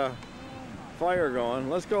there. They got a fire going.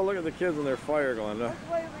 Let's go look at the kids and their fire, Glenda. Which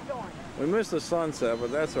way are we going? We missed the sunset,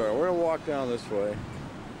 but that's all right. We're gonna walk down this way.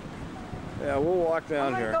 Yeah, we'll walk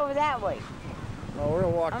down here. I'm gonna go that way. No, we're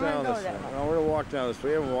gonna walk I'm down gonna go this way. that way. No, we're gonna walk down this way.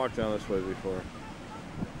 We haven't walked down this way before.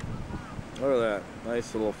 Look at that.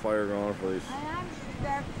 Nice little fire going for these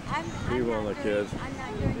people and the kids. I'm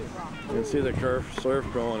not doing it wrong. You can see the surf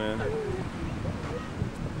going in.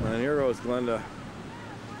 And here goes Glenda.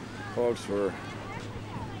 Folks, we're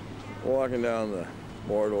walking down the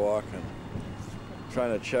boardwalk and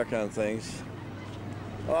trying to check on things.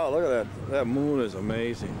 Oh, look at that. That moon is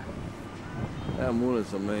amazing. That moon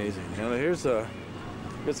is amazing. And here's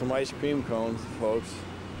get some ice cream cones, folks.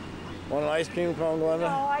 Want an ice cream cone, Glenda? No,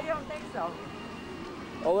 I don't think so.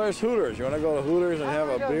 Oh, there's Hooters. You want to go to Hooters and have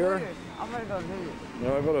a beer? I'm gonna go to Hooters. You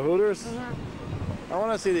want to go to Hooters? Mm-hmm. I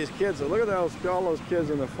want to see these kids. Look at all those kids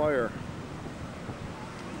in the fire.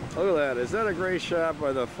 Look at that. Is that a great shot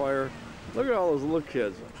by the fire? Look at all those little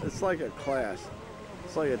kids. It's like a class.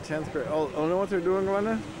 It's like a 10th grade. Oh, you know what they're doing,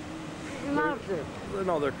 Glenda?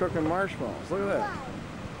 No, they're cooking marshmallows. Look at that.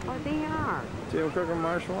 Oh, they are. See them cooking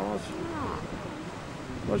marshmallows? Yeah.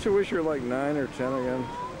 Don't you wish you were like 9 or 10 again?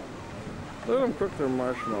 Let them cook their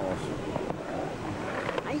marshmallows.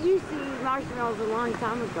 I used to eat marshmallows a long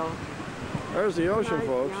time ago. There's the ocean, Nice,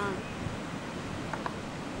 folks. yeah.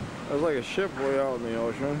 There's like a ship way out in the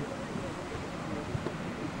ocean.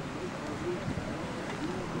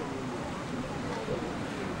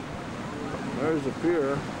 There's the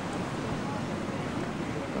pier.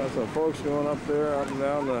 Got some folks going up there, up and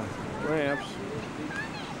down the ramps.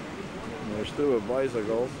 And they're still with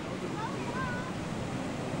bicycles.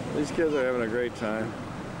 These kids are having a great time.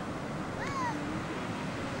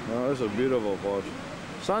 Oh, this is beautiful, folks.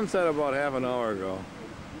 Sunset about half an hour ago.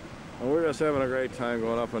 And we're just having a great time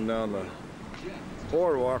going up and down the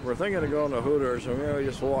boardwalk. We're thinking of going to Hooters, so maybe we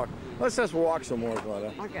just walk. Let's just walk some more,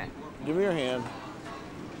 Glenda. Okay. Give me your hand.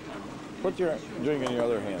 Put your drink in your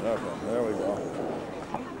other hand. Okay, there we go.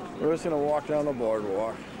 We're just gonna walk down the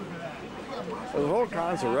boardwalk. There's whole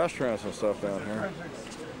kinds of restaurants and stuff down here.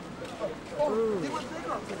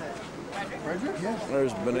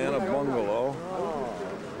 There's Banana Bungalow.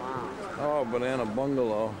 Oh, Banana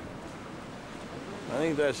Bungalow. I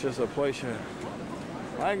think that's just a place you...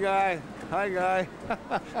 Hi, guy. Hi, guy.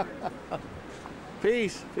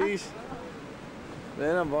 Peace, peace.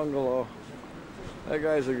 Banana Bungalow. That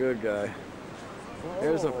guy's a good guy.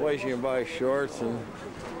 Here's a place you can buy shorts and...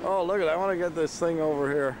 Oh, look at it. I want to get this thing over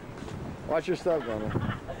here. Watch your step,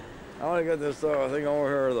 Glenda. I want to get this thing over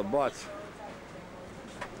here to the butts.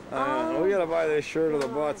 We got to buy this shirt of the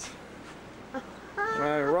butts.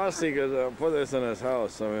 Rusty could put this in his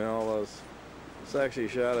house. I mean, all those sexy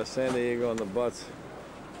shot of San Diego and the butts.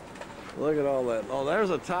 Look at all that. Oh, there's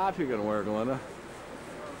a top you can wear, Glenda.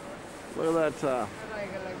 Look at that top.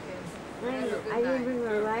 I didn't bring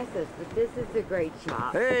my glasses, but this is a great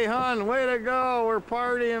shop. Hey, hon, way to go. We're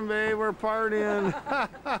partying, babe. We're partying.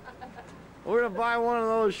 We're going to buy one of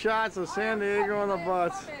those shots of San Diego and the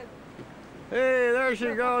butts. Hey, there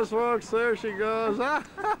she goes, folks. There she goes.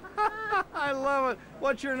 I love it.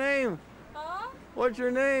 What's your name? Huh? What's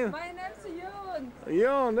your name? My name's Yoon.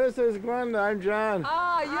 Yoon, this is Glenda. I'm John.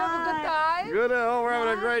 Ah, you have a good time? Good. Oh, we're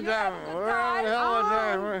having a great time. We're having a hell of a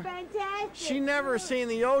time. Fantastic. She never seen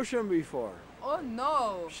the ocean before. Oh,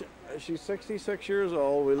 no. She's 66 years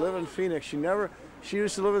old. We live in Phoenix. She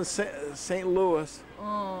used to live in St. Louis.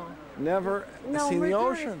 Oh. Never seen the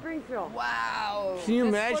ocean. Springfield. Wow. Can you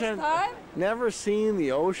That's imagine? first time? Never seen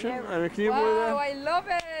the ocean? I mean, can you believe Wow, that? I love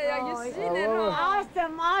it. Have you seen it?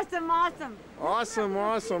 Awesome, awesome, awesome. Awesome,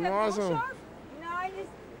 awesome, awesome. No, I just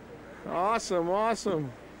Awesome,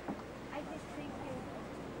 awesome. think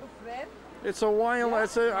Your friend? It's a Hawaiian.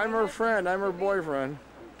 I'm her friend. I'm her boyfriend.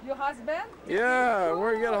 Your husband? Yeah,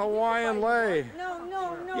 we're gonna get a Hawaiian lei. No.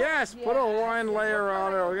 Yes, put a Hawaiian lei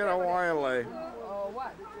around her. We'll get a Hawaiian lei. Oh,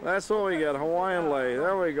 what? That's what we get, Hawaiian lei.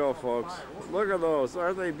 There we go, folks. Look at those.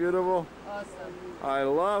 Aren't they beautiful? Awesome. I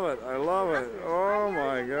love it. I love it. Oh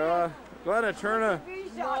my God. Glenda, turn a...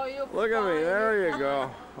 No, you're Look at me. There you go.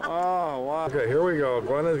 Oh, wow. Okay, here we go.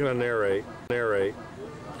 Glenda's going to narrate. we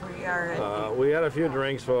are We had a few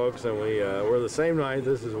drinks, folks, and we're the same night.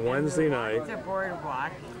 This is Wednesday night. It's a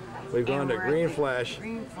boardwalk. We've gone to we're Green at the Flash.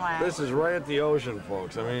 Green Flash. This is right at the ocean,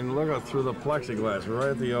 folks. I mean, look out through the plexiglass. We're right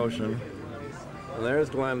at the ocean. And there's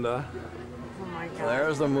Glenda. Oh my God.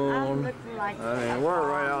 There's the I'm moon. looking like I mean, we're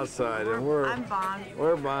right outside, and I'm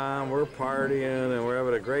bombed. we're partying, and we're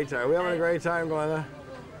having a great time. We're having a great time, Glenda.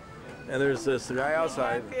 And there's this guy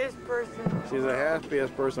outside. Happiest person. She's the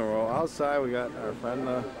happiest person in the world. Outside, we got our friend,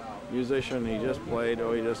 the musician. He just played.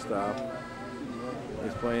 Oh, he just stopped.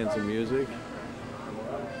 He's playing some music.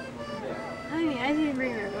 Honey, I didn't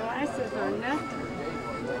bring my glasses or nothing.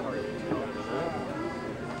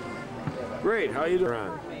 Great. How you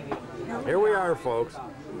doing? Here we are, folks.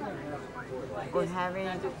 I'm having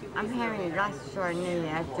a glass of Chardonnay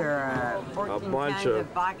after 14 bunch times of- of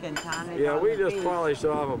vodka and tonic. Yeah, on we the just beach. polished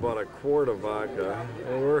off about a quart of vodka,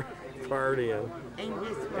 and we're partying. And guess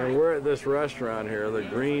what? And we're at this restaurant here, the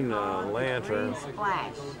Green Lantern. Green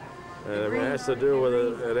Splash. And it has to do with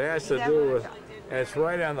it. It has to do with. It's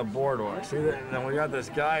right on the boardwalk. See that? Then we got this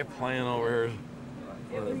guy playing over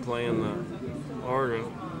here, playing the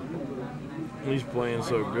organ. He's playing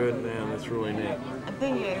so good, man. It's really neat. I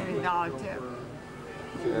think you gave me $1 tip.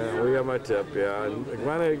 Yeah, we got my tip. Yeah, and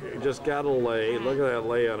Glenda just got a lei. Look at that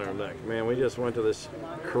lei on her neck, man. We just went to this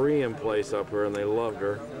Korean place up here, and they loved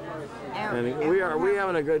her. And we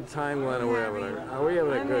having a good time, Glenda. We're having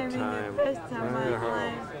a good time.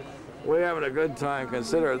 We're having a good time.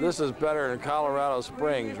 Consider this is better than Colorado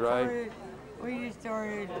Springs, right? We just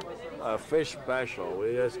ordered A fish special.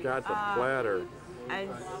 We just got the platter and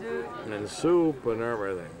soup. and soup and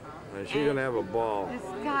everything. And she's gonna have a ball. The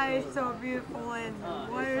sky is so beautiful and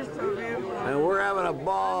the water is so beautiful. And we're having a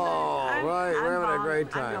ball, right? We're having a great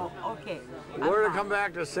time. Okay. We're to come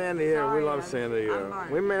back to San Diego. We love San Diego.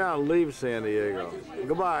 We may not leave San Diego.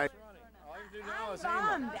 Goodbye. All you do now it's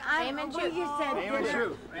aim it. Aim and shoot. You said Aim and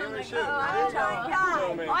shoot. Aim and shoot. Oh my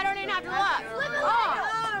God. Oh, I don't even have to look.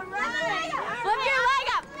 Flip your leg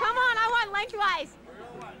up. Come on, I want lengthwise.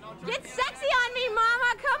 Get sexy on me,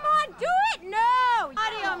 Mama. Come on, do it. No.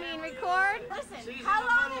 Audio mean record. Listen, how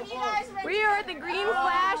long have you guys been? We are at the green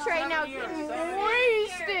flash right now, getting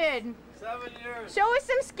wasted. 7 years. Show us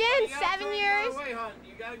some skin. 7 years. Wait, hon.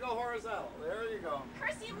 You gotta go horizontal. There you go.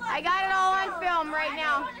 Chrissy, look. I got it all on film right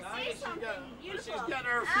now. She's getting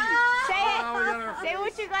her feet. Say it. Now we got her feet. Say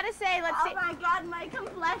what you gotta say. Let's see. Oh my God, my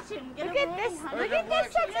complexion. Look at this. Look at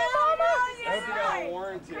this sexy Mama. I hope you got a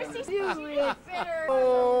warranty.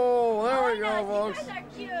 Oh, there we go, folks. You guys are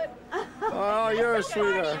cute. Oh, you're a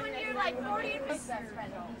sweetheart. When you're like 40 and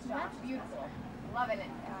That's beautiful. Loving it.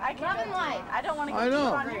 I can't even lie. I don't want to I get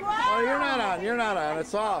know. on you. Oh, you're not on. You're not on.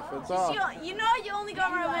 It's off. It's off. You know you only go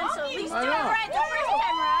around once, so at least do I it know. right the first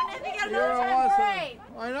time around. If you got You're another a time, awesome. great.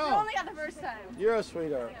 I You know. only got the first time. You're a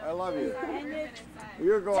sweetheart. I love you.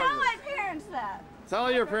 You're gorgeous. Tell my parents that.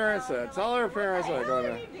 Tell your parents that. Tell your parents that,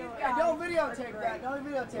 Glenda. Don't videotape that. Don't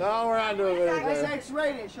videotape that. No, we're not doing It's anything.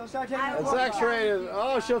 X-rated. She'll start taking her It's clothes off. X-rated.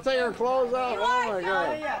 Oh, she'll take her clothes off. Oh my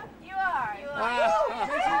God. Yeah. You are. You are. Ah. Make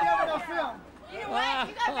sure you have enough film. You know what?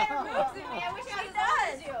 You got better moves than me. I wish I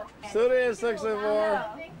was you. Sudi is 64.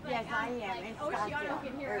 Yes, I am. In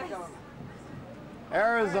Scottsdale, Arizona.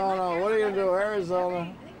 Arizona. What do you do,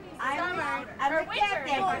 Arizona? I'm a tap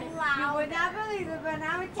dancer. You would not believe it, but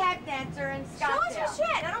I'm a tap dancer in Scottsdale. Show us your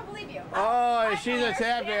shit. I don't believe you. Oh, she's a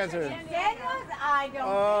tap dancer. Daniels, I don't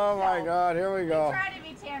Oh think so. my God, here we go. Try to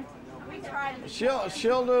be tempted. We try to be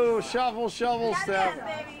She'll do shuffle, shovel step.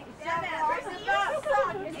 baby. Shuffle off the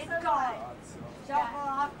buffalo. It's called shuffle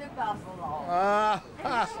off the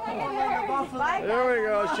buffalo. Here we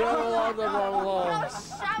go, shovel off the buffalo.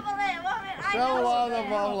 Shovel it, woman. I Shovel know off she the can.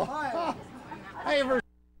 buffalo.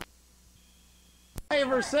 Hey,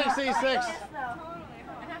 for 66.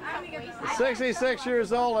 66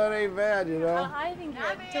 years old, that ain't bad, you know. I think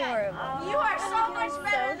you're adorable. You are so much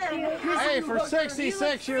better than Hey, for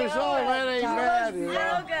 66 years old, that ain't bad, you know.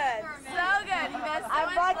 So good. So good. You got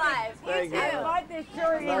so much life. Thank you. I bought this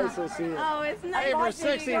shirt. Nice to see you. Oh, it's nice. Hey, for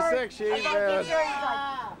 66, she ain't bad.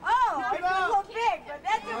 Oh, it's a little big, but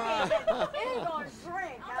that's okay. It ain't gonna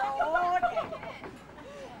shrink. Oh, okay.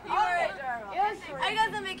 You are adorable. Are you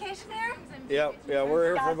guys on vacation here? Yep, yeah, we're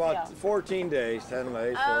here for about 14 days, 10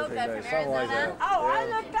 days, 14 good, days, from something like that. Arizona? Oh, I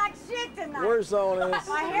Yeah. look like shit tonight. Where's Zone is?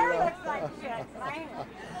 My hair looks like shit.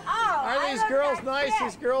 Are these girls nice?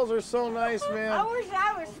 These girls are so nice, I man. wish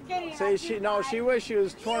I was skinny. See, she wished she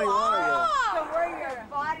was 21 again. To wear your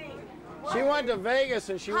body. She went to Vegas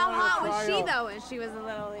and she How wanted hot to was try she out. though when she was a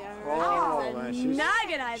little younger? Oh man, she's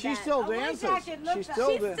Nugget, I she bet. still I wish I dances. could look She that- still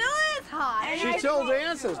She dances. still is hot. She still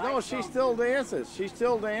dances. No, she still dances. She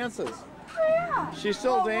still dances. She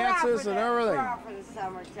still dances and We're everything. out for the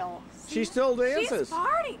summer till. She still dances.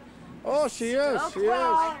 Party. Oh, she is. She is.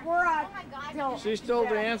 We're out till. She still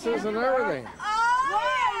dances and everything.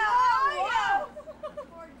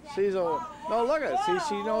 She's a no. Look at it. See,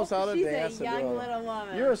 she knows how to She's dance. a and do young all that. little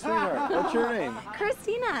woman. You're a sweetheart. What's your name?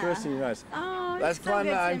 Christina. Christy. Nice. Oh, That's it's so Glenda. good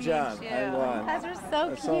to I'm meet John. you. I'm Lon. Guys are so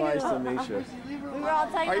It's cute. so nice to meet you. We were all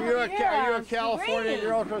talking Are you a about California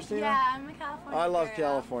girl, Christina? Yeah, I'm a California I love girl.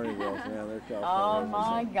 California girls, man. They're Oh California.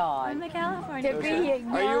 my God. I'm a California To be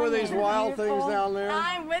girl. Are you with these young and wild things beautiful. down there?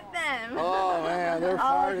 I'm with them. Oh man, they're Oh, to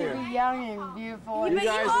partying. be young and beautiful. You But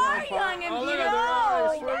guys you are are on fire. young and Oh, look beautiful. at they're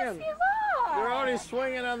already Yes, swinging. you They're are. already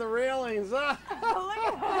swinging on the railings. Look at her.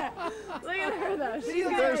 Look at her though. She's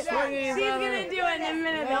They're gonna, swinging she's on gonna the, do it in a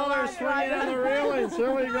minute. oh, Don't they're worry. swinging on the railings.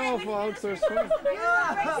 Here we go, folks. They're swinging on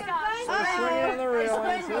the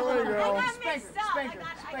railings. Here we go.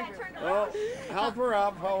 Oh, help her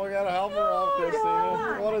up. Oh, we gotta help her up,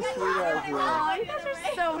 Christina. What a sweetheart you are. Oh, you guys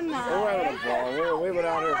are so nice. We're having a ball. We've been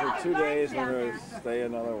out here for 2 days. We're going to stay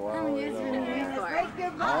another while. You know.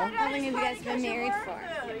 How long have you guys been married for?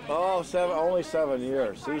 Oh, only 7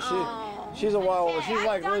 years. See, she's a wild. She's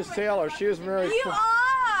like Liz Taylor. She was married. You She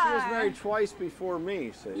was are. married twice before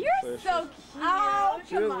me. See, You're so cute.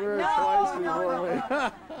 she was married twice before me.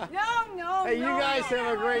 No. Hey, you guys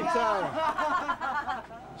have a great time.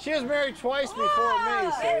 She was married twice before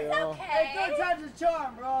me. See, you know. Hey, third time's a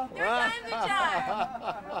charm, bro.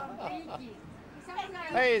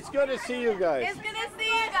 Hey, it's good to see you guys. It's good to see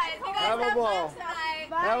you guys. You guys Have a ball. fun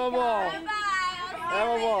tonight. Have a ball. Bye. Have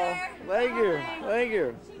a ball. Thank you. Thank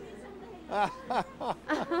you.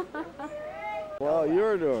 Well,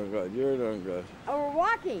 you're doing good. You're doing good. Oh, we're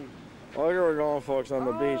walking. Look where we're going, folks, on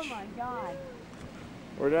the beach. Oh my God.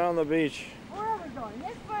 We're down the beach. Where are we going?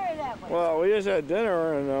 This way or that way? Well, we just had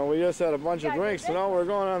dinner and we just had a bunch of drinks, so now we're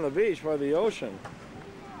going on the beach by the ocean.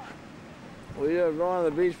 We are going on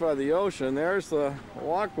the beach by the ocean. There's the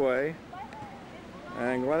walkway.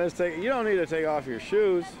 And Glenda's taking, you don't need to take off your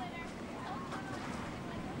shoes.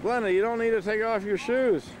 Glenda, you don't need to take off your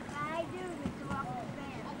shoes. I do need to walk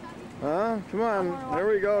the sand. Huh? Come on, here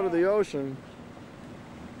we go to the ocean.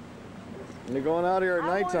 And you're going out here at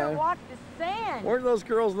I nighttime. want to walk the sand. Weren't those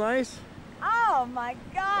girls nice? Oh my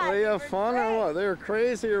God. Did they have fun or what? They were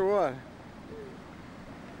crazy or what?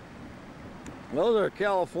 Those are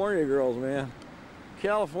California girls, man.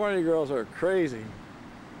 California girls are crazy.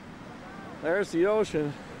 There's the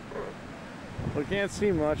ocean. We can't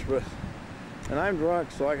see much, but... And I'm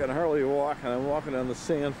drunk, so I can hardly walk, and I'm walking on the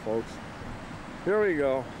sand, folks. Here we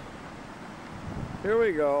go. Here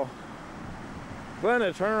we go.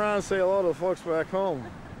 Glenda, turn around and say hello to the folks back home.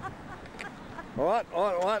 What?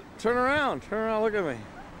 Turn around. Turn around, look at me.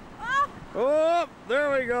 Oh,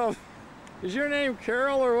 there we go. Is your name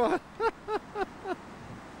Carol or what?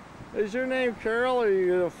 Is your name Carol, or are you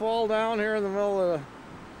gonna fall down here in the middle of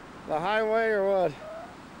the highway or what?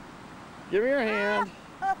 Give me your hand.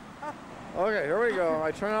 Okay, here we go.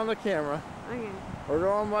 I turn on the camera. Okay. We're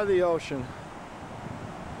going by the ocean.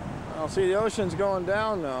 Oh, see, the ocean's going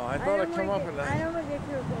down now. I thought I'd come up with I that. don't want to get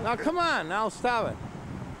too close. Now, come on. Now, stop it.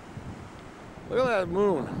 Look at that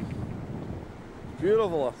moon. It's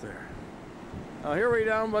beautiful up there. Now, here we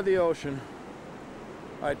down by the ocean.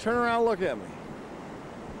 All right, turn around, look at me.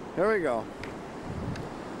 Here we go.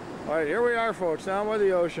 All right, here we are, folks, down by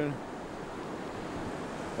the ocean.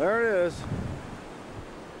 There it is.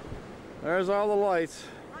 There's all the lights.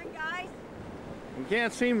 Come on, guys. You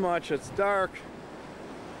can't see much, it's dark.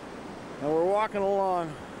 And we're walking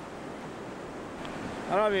along. I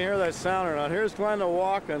don't know if you hear that sound or not. Here's Glenda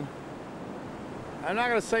walking. I'm not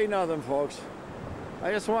gonna say nothing, folks.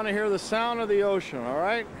 I just want to hear the sound of the ocean, all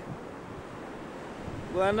right?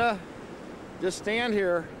 Glenda, just stand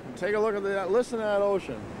here and take a look at that, listen to that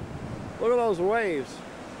ocean. Look at those waves.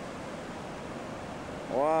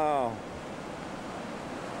 Wow.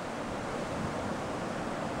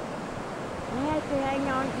 I have to hang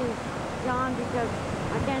on to John because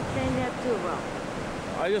I can't stand that too well.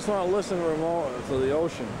 I just want to listen to the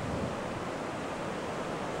ocean.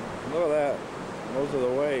 Look at that. Those are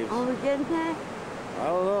the waves. Are we getting that? I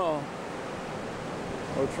don't know.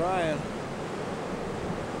 We're trying.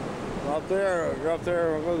 Up there, go up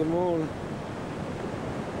there, we'll go to the moon.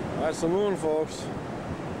 That's the moon, folks.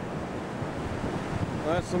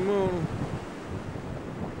 That's the moon.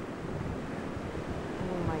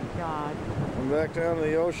 Oh my God. I'm back down to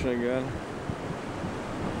the ocean again.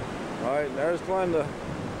 All right, there's Glenda.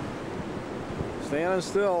 Standing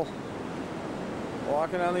still.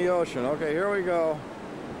 Walking on the ocean. Okay, here we go.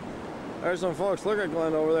 There's some folks. Look at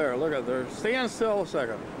Glenda over there. Look at there. Stand still a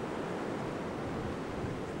second.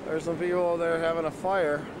 There's some people over there having a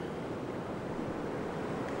fire.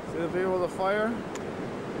 See the people with the fire?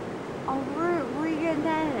 Oh, where are you getting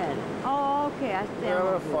that at? Oh, okay. I stand They're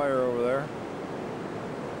having a over fire over there.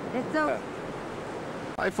 It's so.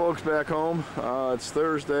 Hi folks back home. It's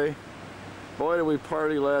Thursday. Boy did we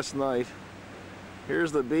party last night.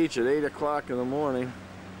 Here's the beach at 8 o'clock in the morning.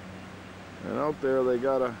 And out there they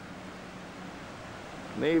got a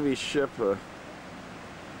Navy ship, a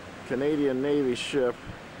Canadian Navy ship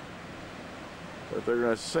that they're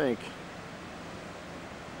going to sink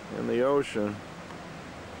in the ocean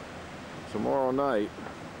tomorrow night.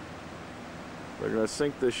 They're going to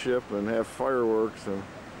sink this ship and have fireworks, and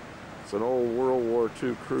it's an old World War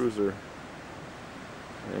II cruiser,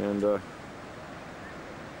 and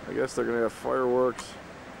I guess they're going to have fireworks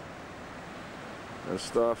and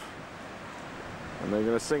stuff, and they're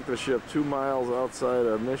going to sink the ship 2 miles outside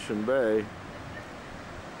of Mission Bay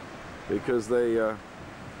because they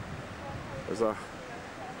there's a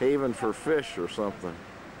haven for fish or something.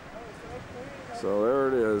 So there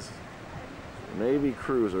it is, Navy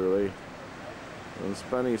cruiser. They've been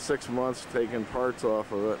spending 6 months taking parts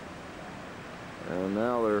off of it, and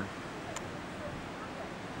now they're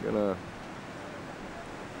gonna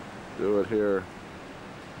do it here.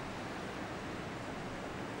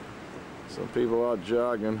 Some people out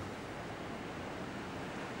jogging.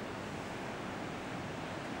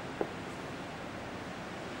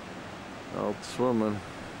 Out swimming.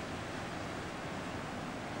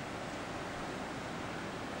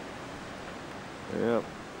 Yep,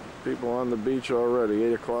 people on the beach already,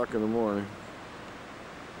 8 o'clock in the morning.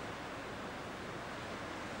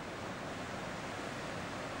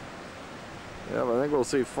 Yeah, but I think we'll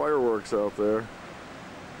see fireworks out there.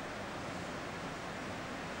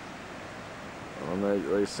 When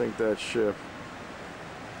they sink that ship.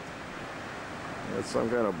 It's some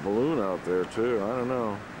kind of balloon out there too. I don't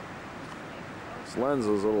know. This lens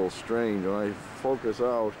is a little strange. When I focus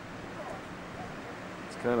out,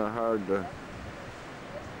 it's kind of hard to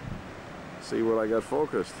see what I got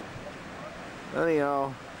focused.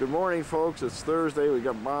 Anyhow, good morning folks. It's Thursday. We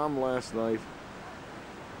got bombed last night.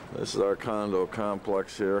 This is our condo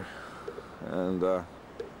complex here. And you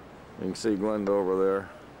can see Glenda over there,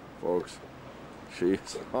 folks.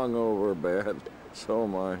 She's hung over bad. So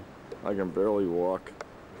am I. I can barely walk.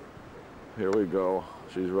 Here we go.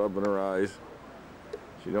 She's rubbing her eyes.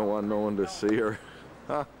 She don't want no one to see her.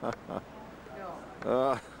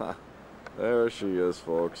 There she is,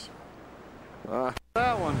 folks.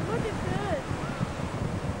 That one. Look at this.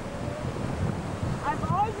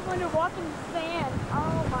 I've always wanted to walk in the sand.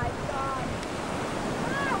 Oh my God.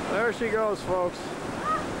 There she goes, folks.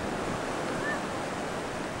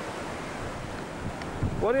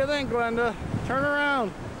 What do you think, Glenda? Turn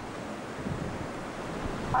around.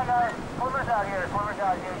 Hi guys, swimmers out here. You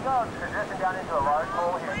go, you're drifting down into a large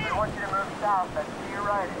hole here. So I want you to move south. That's to your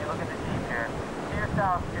right as you look at the Jeep here. To your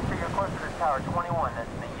south, you're close to this tower, 21. That's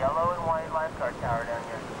the yellow and white lifeguard tower down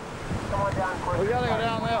here. Come on down close. We gotta go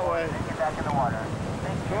down that way. And get back in the water.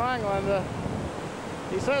 Come on, Glenda.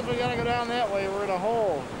 He says we gotta go down that way. We're in a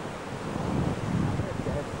hole.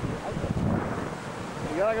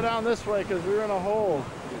 You gotta go down this way because we're in a hole.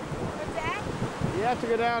 What's that? You have to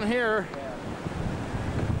go down here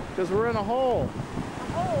because we're in a hole.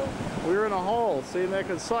 A hole? We're in a hole. See, they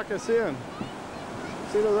could suck us in.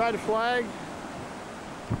 See the red flag?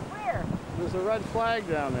 Where? There's a red flag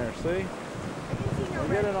down there, see? I didn't see no We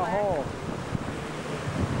red get in a flag. hole.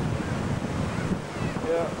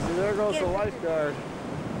 Yeah, see there goes the lifeguard.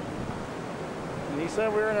 And he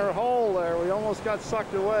said we were in a hole there. We almost got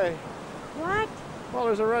sucked away. What? Well,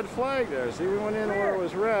 there's a red flag there. See, we went in where it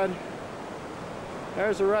was red.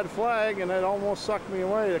 There's a red flag, and it almost sucked me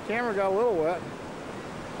away. The camera got a little wet.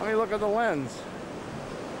 Let me look at the lens.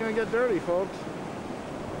 It's gonna get dirty, folks.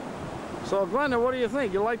 So, Glenda, what do you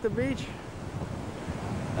think? You like the beach?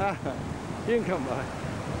 You can come by.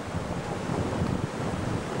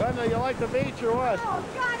 Glenda, you like the beach or what? Oh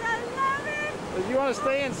God, I love it! Do you want to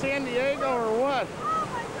stay in San Diego or what? Oh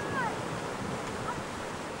my God!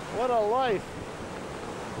 What a life.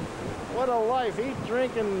 What a life. Eat,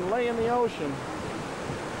 drink, and lay in the ocean.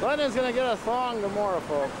 Glenda's going to get a thong tomorrow,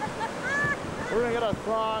 folks. We're going to get a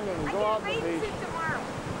thong and go out to the beach. Tomorrow.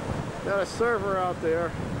 Got a surfer out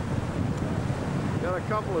there. Got a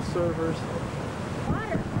couple of surfers.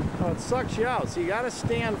 Water. Oh, it sucks you out. So you got to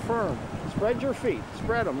stand firm. Spread your feet.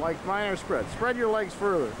 Spread them like mine are spread. Spread your legs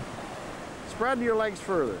further. Spread your legs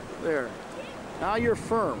further. There. Now you're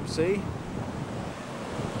firm, see?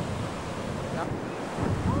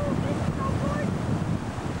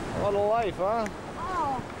 What a life, huh?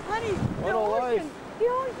 Oh, honey, What the a ocean. life. The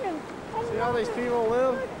ocean. See how these people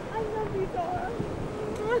live? I love you so.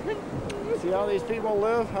 See how these people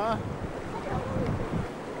live, huh?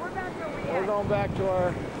 We're back where we We're at. going back to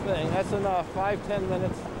our thing. That's enough. 5-10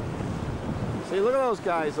 minutes. See, look at those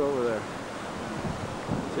guys over there.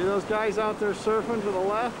 See those guys out there surfing to the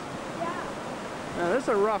left? Yeah. Man, this is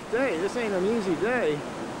a rough day. This ain't an easy day.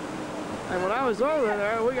 And when I was over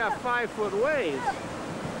there, we got 5-foot waves.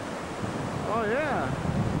 Oh yeah.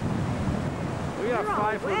 We got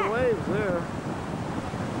 5-foot waves there.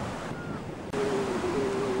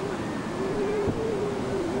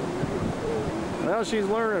 Well, she's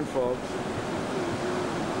learning, folks.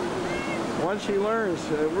 Once she learns,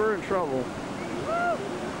 we're in trouble.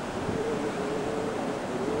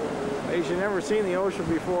 Hey, she's never seen the ocean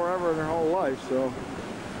before ever in her whole life, so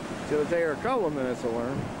it's gonna take her a couple of minutes to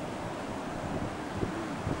learn.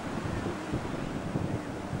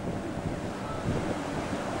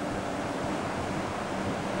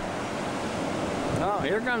 Oh,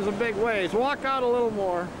 here comes the big waves. Walk out a little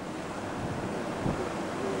more.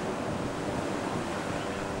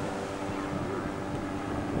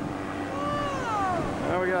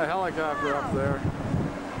 Now we got a helicopter up there.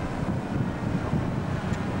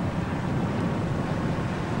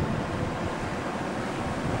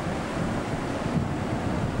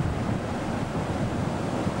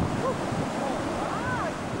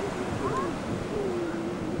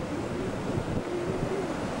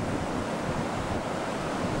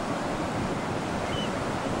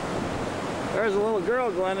 There's a little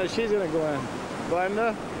girl, Glenda. She's gonna go in.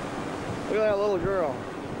 Glenda, look at that little girl.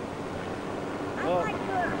 Oh.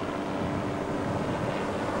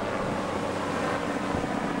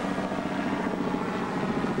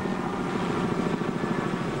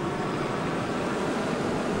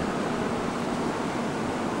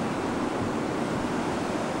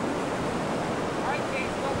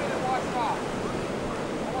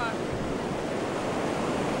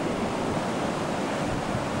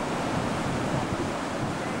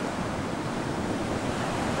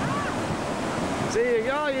 See,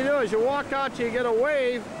 all you do is you walk out, you get a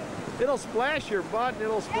wave, it'll splash your butt,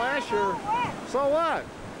 it'll splash your... So what?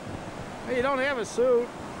 Hey, you don't have a suit.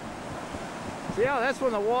 See, yeah, that's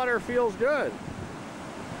when the water feels good.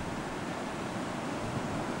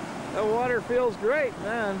 The water feels great,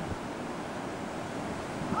 man.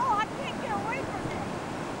 Oh, I can't get away from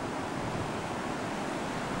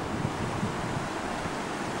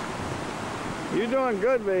this. You're doing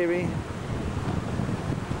good, baby.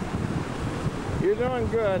 You're doing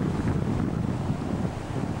good.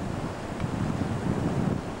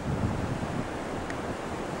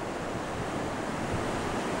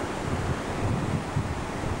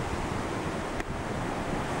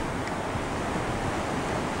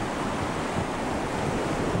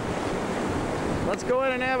 Let's go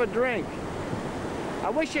in and have a drink. I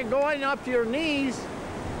wish you'd go in up to your knees.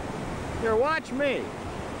 Here, watch me.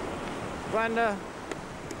 Glenda.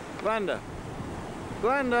 Glenda.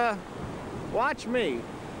 Glenda. Watch me.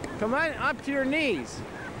 Come on up to your knees.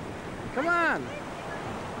 Come on.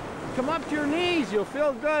 Come up to your knees. You'll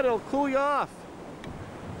feel good. It'll cool you off.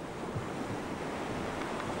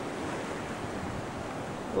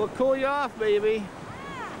 It'll cool you off, baby.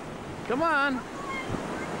 Come on.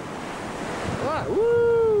 What?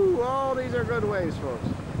 Woo! Oh, these are good waves, folks.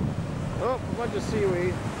 Oh, a bunch of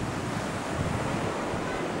seaweed.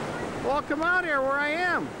 Well, come out here where I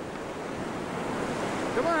am.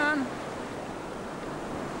 Come on.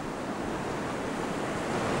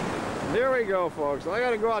 There we go, folks. I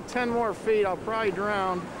gotta go out 10 more feet. I'll probably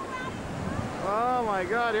drown. Oh my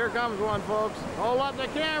God, here comes one, folks. Hold up the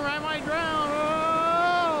camera, I might drown.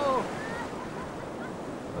 Oh!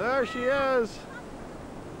 There she is.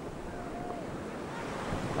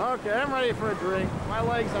 Okay, I'm ready for a drink. My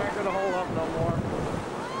legs aren't gonna hold up no more.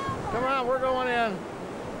 Come on, we're going in.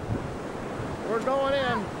 We're going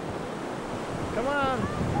in. Come on.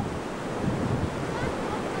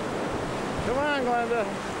 Come on, Glenda.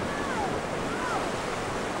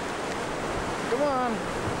 Come on.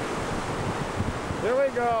 There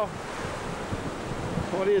we go.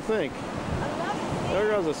 What do you think? There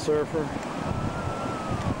goes a surfer.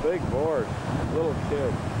 Big board. Little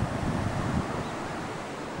kid.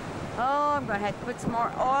 Oh, I'm going to have to put some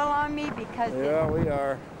more oil on me because... Yeah, we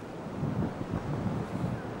are.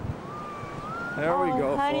 There we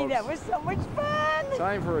go, honey, folks. that was so much fun.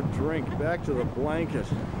 Time for a drink. Back to the blanket.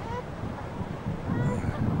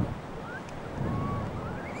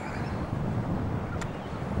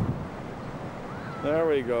 There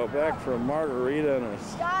we go. Back for a margarita and a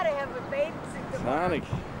Gotta have a bathing suit tomorrow. tonic.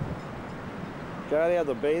 Gotta have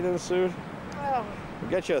the bathing suit. Oh.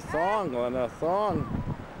 We'll get you a thong, Glenda. A thong.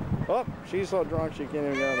 Oh, she's so drunk she can't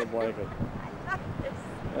even get out of the blanket.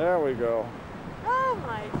 There we go. Oh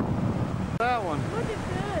my. That one. Look at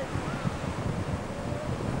this.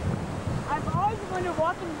 I've always wanted to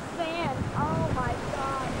walk in the sand. Oh my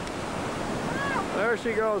God. There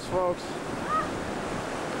she goes, folks.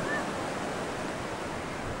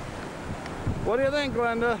 What do you think,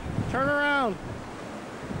 Glenda? Turn around.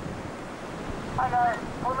 Hi guys,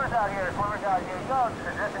 swimmers out here. You go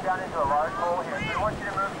transition down into a large hole here. We want you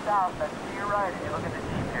to move south. That's to your right as you look at the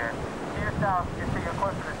Jeep here. To your south, you see you're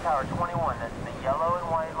close to this tower 21. That's the yellow and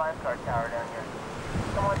white lifeguard tower down here.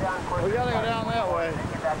 Come on down close. We gotta go down that way. Then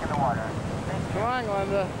get back in the water. Come on,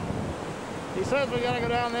 Glenda. He says we gotta go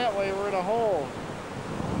down that way. We're in a hole.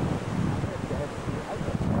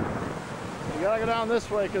 You gotta go down this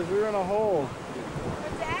way because we're in a hole.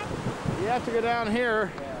 What's that? You have to go down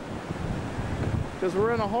here because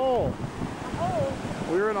we're in a hole. A hole?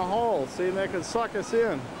 We're in a hole. See, they could suck us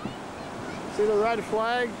in. See the red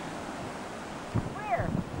flag? Where?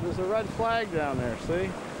 There's a red flag down there, see? I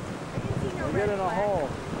didn't see no We red get in a flag. hole.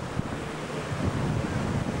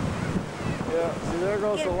 Yeah, see there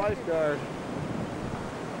goes the lifeguard.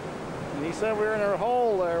 And he said we were in a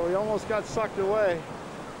hole there. We almost got sucked away.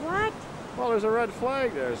 What? Well, there's a red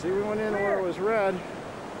flag there. See, we went in where it was red.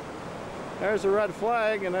 There's a red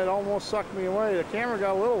flag, and it almost sucked me away. The camera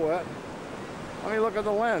got a little wet. Let me look at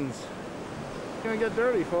the lens. It's gonna get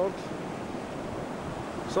dirty, folks.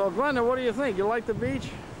 So, Glenda, what do you think? You like the beach?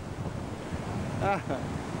 You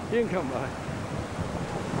can come by.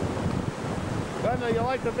 Glenda, you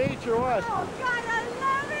like the beach or what? Oh God, I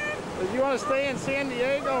love it! Did you want to stay in San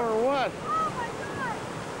Diego or what? Oh my God!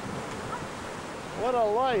 What a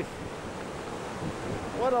life.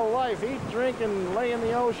 What a life. Eat, drink, and lay in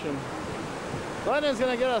the ocean. Glenda's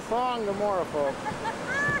going to get a thong tomorrow, folks.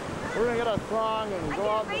 We're going to get a thong and go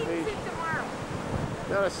out on the beach. Tomorrow.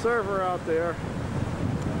 Got a surfer out there.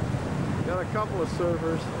 Got a couple of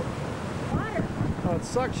surfers. Water. Oh, it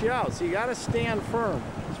sucks you out, so you got to stand firm.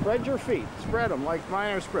 It's Spread your feet. Spread them like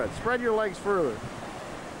mine are spread. Spread your legs further.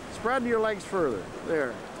 Spread your legs further.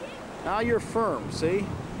 There. Now you're firm, see?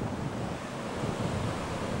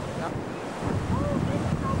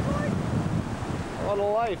 What a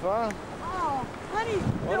life, huh? Oh, honey,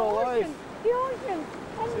 What a life. The ocean.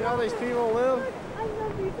 See how these people live? I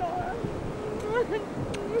love you so.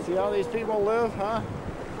 See how these people live, huh?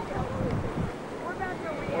 We're back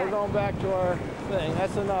where we We're going back to our thing.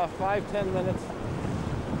 That's enough. 5-10 minutes.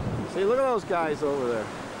 See, look at those guys over there.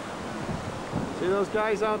 See those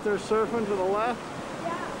guys out there surfing to the left?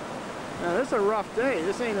 Yeah. Now, this is a rough day.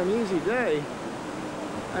 This ain't an easy day.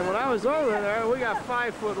 And when I was over there, we got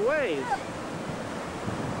 5-foot waves.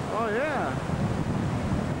 Oh, yeah.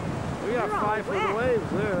 We got 5-foot waves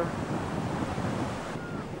there.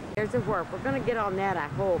 There's a wharf. We're going to get on that, I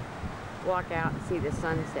hope. Walk out and see the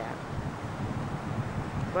sunset.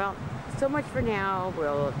 Well, so much for now.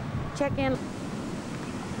 We'll check in.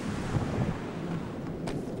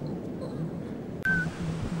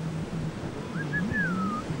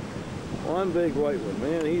 One big white one.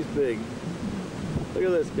 Man, he's big. Look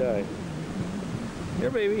at this guy. Here,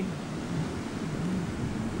 baby.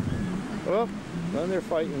 Oh, then they're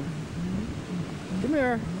fighting. Come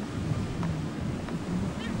here.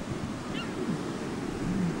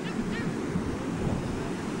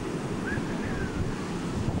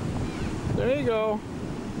 There you go.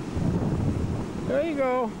 There you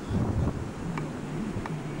go.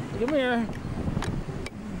 Come here.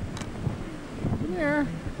 Come here.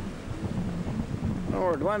 I don't know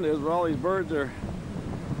where Glenda is, but all these birds are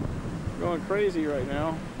going crazy right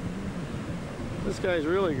now. This guy's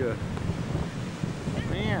really good.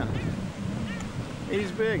 Man,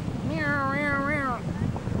 he's big. Meow, meow, meow.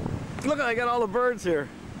 Look, I got all the birds here.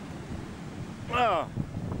 Oh,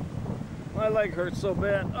 my leg hurts so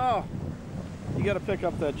bad. Oh, you got to pick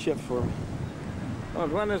up that chip for me. Oh,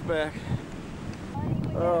 Glenda's back.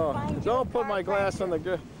 Oh, don't put my glass on the.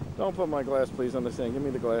 Don't put my glass, please, on the thing. Give me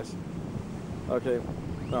the glass. Okay,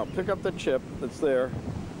 now pick up the chip that's there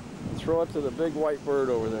and throw it to the big white bird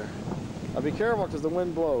over there. Now be careful because the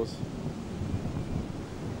wind blows.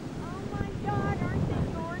 Oh my God, aren't they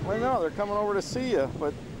gorgeous? I know, they're coming over to see you,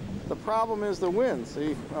 but the problem is the wind.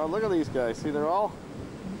 See, look at these guys. See, they're all,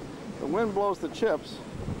 the wind blows the chips.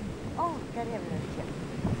 Oh, gotta have another chip.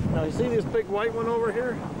 Now you see this big white one over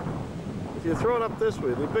here? If you throw it up this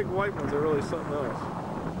way, the big white ones are really something else.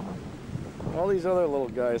 All these other little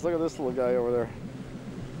guys. Look at this little guy over there.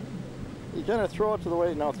 You kind of throw it to the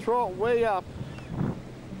way. Now throw it way up.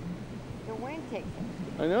 The wind takes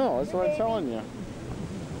it. I know. That's what I'm telling you.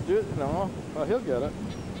 Do no. Oh, he'll get it.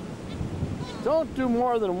 Don't do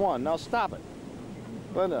more than one. Now stop it.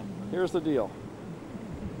 Glenda, here's the deal.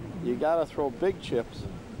 You gotta throw big chips.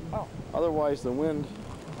 Oh. Otherwise, the wind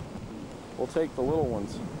will take the little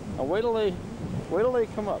ones. Now wait till they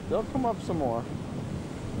come up. They'll come up some more.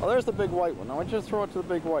 Oh, there's the big white one. I want you to throw it to the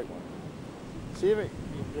big white one. See if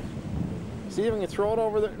you can throw it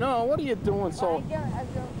over there. No, what are you doing? So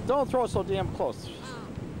don't throw it so damn close.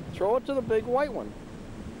 Throw it to the big white one.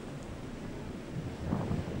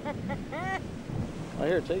 Oh,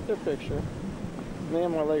 here, take their picture.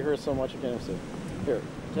 Man, my leg hurts so much I can't even see. Here,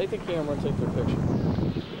 take the camera and take their picture.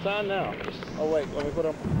 It's on now. Oh wait, let me put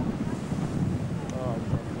them. Oh,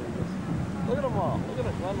 look at them all. Look at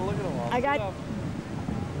it, Glenda. Look at them all. I got.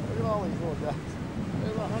 Look at all these little guys.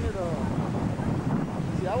 There's 100 of them.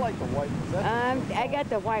 See, I like the white ones. I got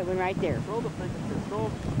the white one right there. Throw the big one.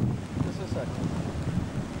 Throw just a second.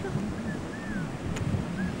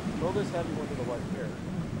 Throw this heavy one to the white here.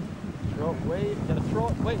 Throw it way. You gotta throw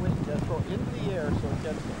it. Wait. You gotta throw it into the air so it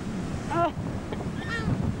gets there. Oh.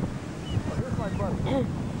 Oh, here's my buddy.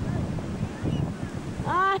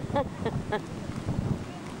 Ah.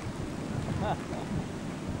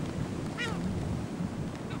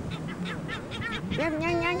 Yum,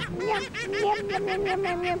 yum, yum, yum, yum, yum, yum, yum,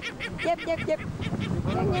 yum, yum. Yep. Yum,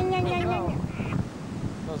 yum, yum, yum, yum.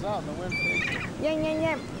 Goes out and the wind takes it. Yum, yum,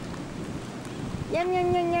 yum. Yum,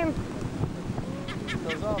 yum, yum, yum.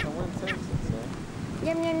 Goes out and the wind takes it, see?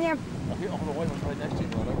 Yum, yum, yum. Oh, here, the white one's right next to you,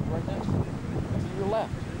 Glenda. Right next to you. To your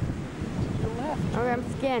left. To your left. Okay, I'm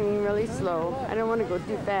scanning really slow. I don't want to go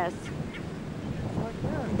too fast. Right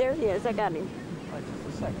there. There he is. I got him. Right, just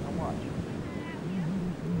a second. Now watch.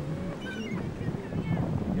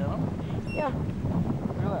 You got him? Yeah.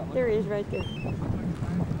 Look at that. There he is right there.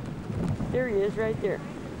 There he is right there.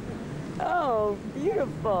 Oh,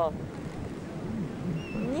 beautiful.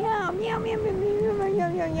 Meow, meow, meow, meow, meow, meow, meow,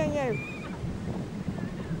 meow, meow.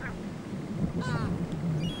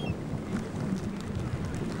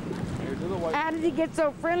 Here, do the white. How did he get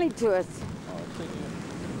so friendly to us? Oh, it's taking it.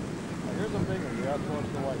 Now, here's a big one. You out towards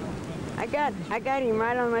the white one. I got him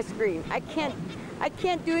right on my screen. I can't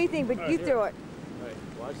do anything, but you throw it. All right,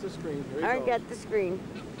 watch the screen. Here I got the screen.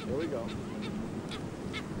 Here we go.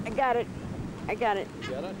 I got it. I got it.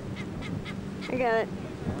 Get it? I got it.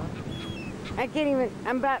 I can't even,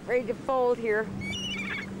 I'm about ready to fold here.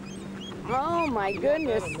 Oh my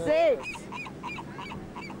goodness sakes.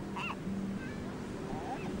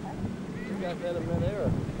 You got that in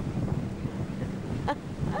midair.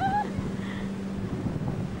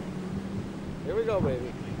 Here we go,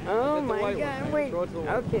 baby. Oh my God, wait.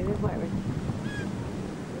 Okay, this white one.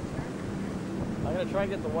 I'm going to try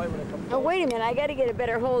and get the white one to come Oh, wait a minute, I got to get a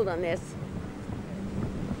better hold on this.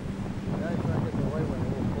 Yeah, try and get the white one a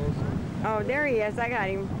little closer. Oh, there he is, I got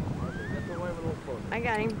him. Okay, get the white one a little closer. I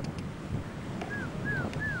got him.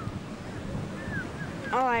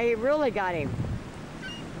 Oh, I really got him.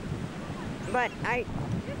 But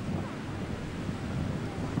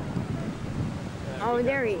oh,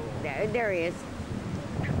 there he is.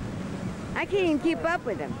 I can't even keep up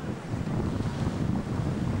with him.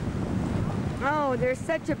 Oh, they're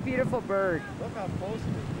such a beautiful bird. Look how close it is.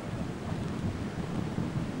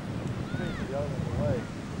 Chase the other one away.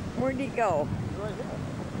 Where'd he go? He's right here.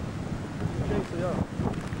 Chase the other.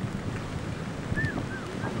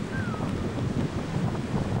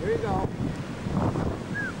 Here you go.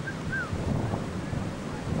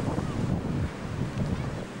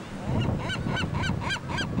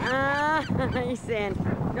 Ah, he's saying,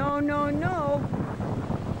 no, no, no.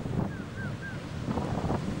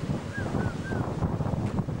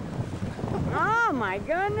 Oh my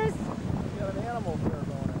goodness. You got an animal fair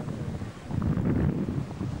going on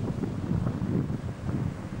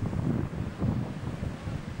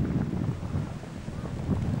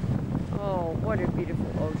here. Oh, what a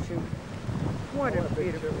beautiful ocean. What a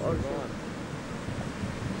beautiful ocean.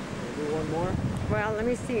 We'll do one more. Well, let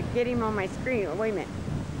me see. Get him on my screen. Oh, wait a minute.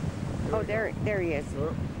 Oh, there he is.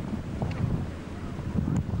 Sure.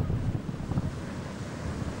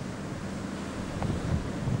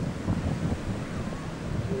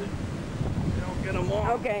 You don't get them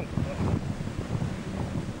all. Okay.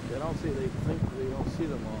 They don't see. They think they don't see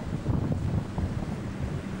them all.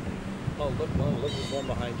 Oh, look! There's one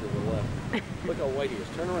behind you to the left. Look how white he is.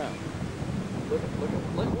 Turn around. Look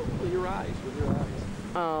with your eyes. With your eyes.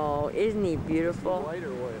 Oh, isn't he beautiful? White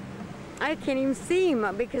or what? I can't even see him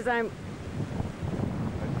because I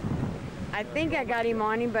think I got him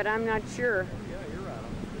on him, but I'm not sure. Yeah, you're on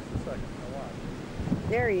him. Just a second. Now watch.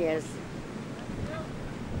 There he is.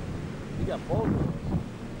 You got both of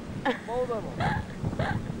those. Both of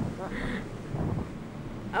them.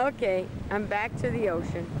 Okay, I'm back to the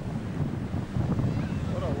ocean.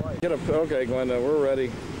 What a white. Okay, Glenda, we're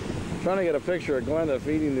ready. Trying to get a picture of Glenda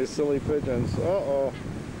feeding these silly pigeons. Uh-oh.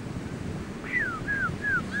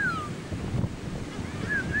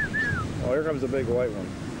 Oh, here comes the big white one.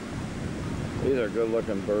 These are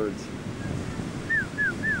good-looking birds.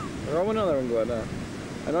 Throw another one, Glenda.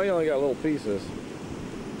 I know you only got little pieces.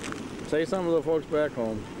 Say something to the folks back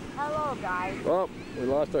home. Hello, guys. Oh, we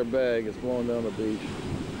lost our bag. It's blowing down the beach.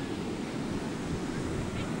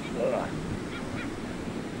 Ugh.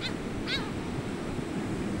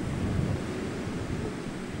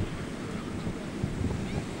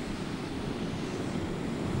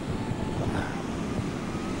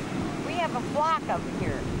 We have a flock up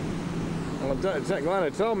here. Well,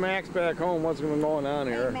 Glenda, tell Max back home what's going on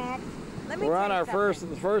here. Hey, Max. Let me We're tell on you our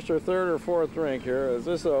first or third or fourth drink here. Is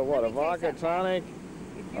this a what? A vodka tonic?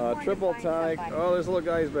 Triple tonic? Oh, this little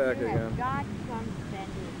guy's back again. God come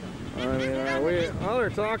send I mean, they're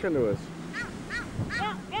talking to us.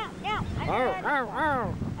 Yeah. I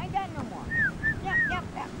got no more. Yep.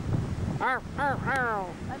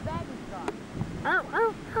 My bag is gone.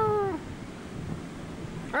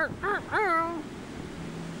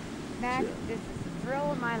 Max, this is the thrill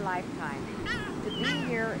of my lifetime. To be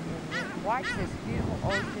here and watch this beautiful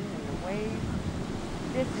ocean and the waves.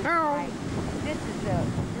 This is the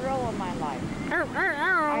thrill of my life. I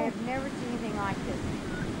have never seen anything like this.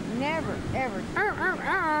 Never, ever.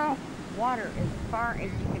 Water as far as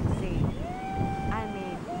you can see. I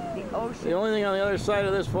mean, the ocean. The only thing on the other side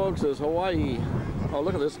of this, folks, is Hawaii. Oh,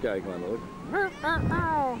 look at this guy, Glenda. Look.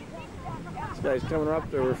 This guy's coming up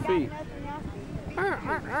to her feet.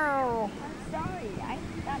 I'm sorry. I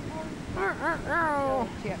got no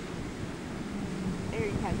chip. There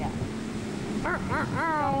you have that. That's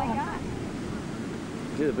all I got.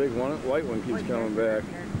 See, the big one, white one keeps coming back.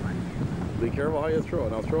 Be careful how you throw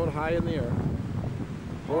it. Now throw it high in the air.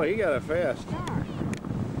 Boy, he got it fast.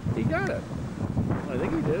 He got it. I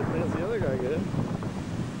think he did. That's the other guy get it.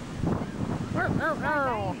 I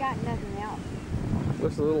ain't got nothing else.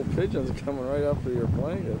 Looks the little pigeons coming right up to your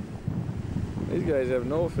blanket. These guys have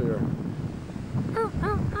no fear.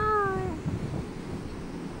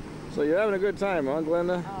 So you're having a good time, huh,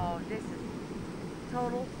 Glenda? Oh, this is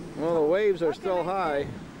total. Well, the waves are still high.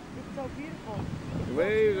 It's so beautiful. The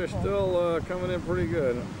waves are still coming in pretty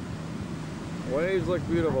good. Waves look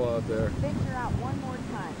beautiful out there. Picture out one more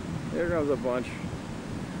time. Here comes a bunch.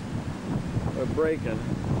 They're breaking.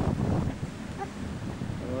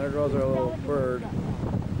 And there goes our little bird.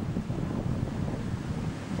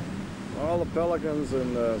 All the pelicans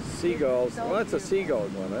and seagulls. Well, that's a seagull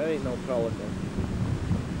one. That ain't no pelican.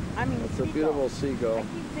 I mean, it's a beautiful I seagull.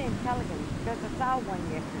 keep saying pelicans because I saw one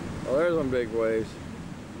yesterday. Oh, there's some big waves.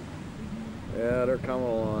 Yeah, they're coming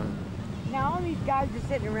along. Now all these guys are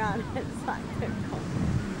sitting around. It's like they're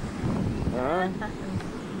Huh?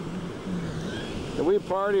 Did we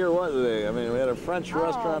party or what today? I mean, we had a French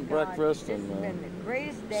restaurant breakfast this and has been the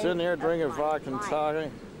greatest day sitting here drinking of my vodka and life.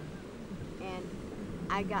 talking. And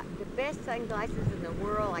I got the best sunglasses in the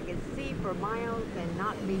world. I can see for miles and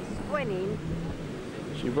not be squinting.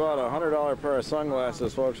 She bought a $100 pair of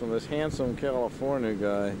sunglasses, folks, from this handsome California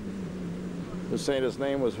guy who said his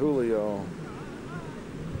name was Julio.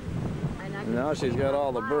 And now she's got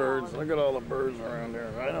all the birds. Look at all the birds around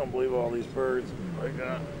there. I don't believe all these birds. I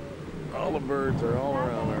got all the birds are all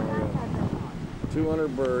around there. We got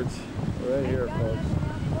 200 birds right here, folks.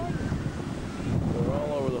 They're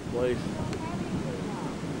all over the place.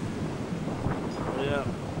 Yeah.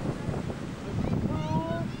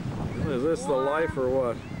 Is this the life or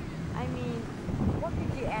what? I mean, what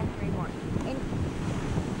could you ask for more? And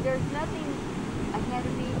there's nothing ahead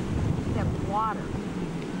of me except water.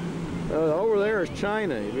 Over there is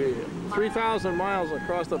China. 3,000 miles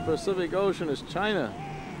across the Pacific Ocean is China.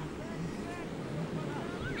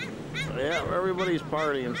 Yeah, everybody's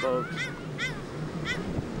partying, folks.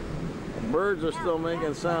 Birds are still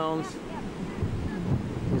making sounds.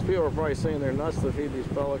 These people are probably saying they're nuts to feed these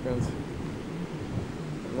pelicans.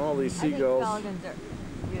 And all these seagulls. I think pelicans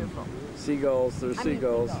are beautiful. Seagulls, they're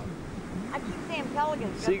seagulls. I keep saying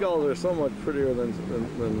pelicans. Seagulls are so much prettier than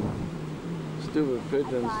stupid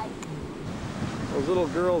pigeons. Those little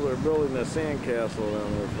girls are building a sandcastle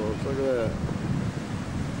down there, folks. Look at that.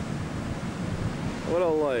 What a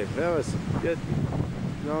life. Get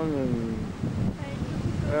young and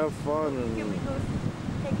have fun and Can we go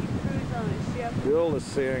take a cruise on a ship? build a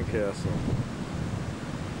sandcastle.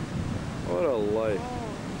 What a life.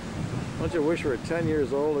 Don't you wish you were 10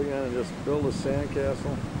 years old again and just build a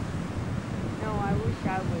sandcastle? No, I wish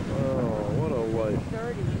I was. Oh, what a life.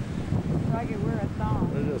 30. So I could wear a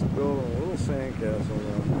thong. They're just building a little sandcastle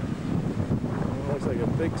down there. It looks like a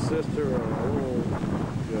big sister and a little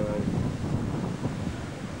guy.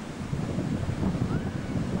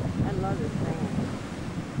 I love this sand.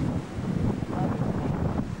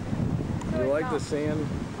 You like the sand?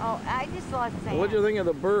 Oh, I just love sand. What'd you think of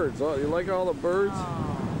the birds? Oh, you like all the birds?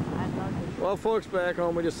 Oh, I love it. Well, folks back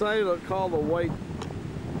home, we decided to call the white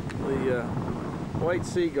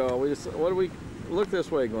seagull. What do we look this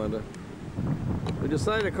way, Glenda? We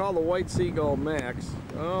decided to call the white seagull Max.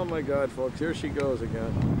 Oh my God, folks, here she goes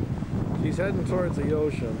again. She's heading towards the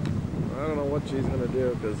ocean. I don't know what she's gonna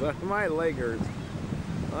do because my leg hurts.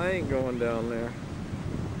 I ain't going down there.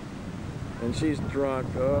 And she's drunk.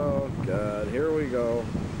 Oh God, here we go.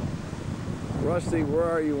 Rusty, where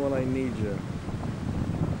are you when I need you?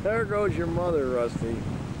 There goes your mother, Rusty.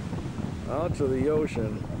 Out to the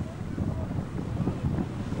ocean.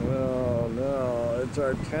 Oh no, it's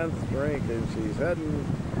our 10th drink and she's heading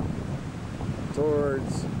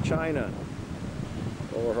towards China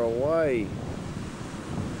or Hawaii.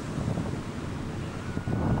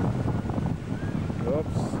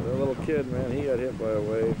 Oops, a little kid, man, he got hit by a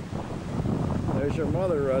wave. There's your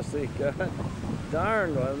mother, Rusty. God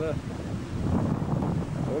darn, Glenda.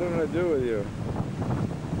 What am I gonna do with you?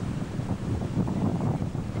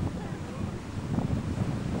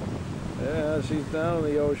 Yeah, she's down in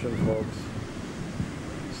the ocean, folks.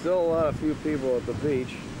 Still a few people at the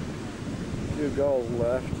beach. A few gulls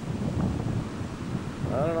left.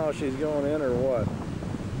 I don't know if she's going in or what.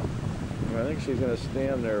 I think she's going to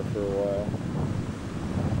stand there for a while.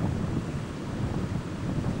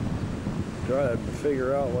 Try to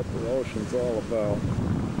figure out what the ocean's all about.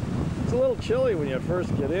 It's a little chilly when you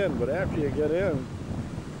first get in, but after you get in,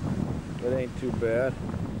 it ain't too bad.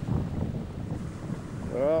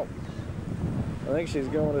 Well, I think she's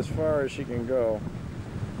going as far as she can go.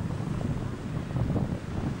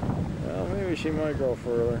 Well, maybe she might go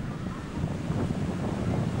further.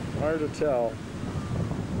 Hard to tell.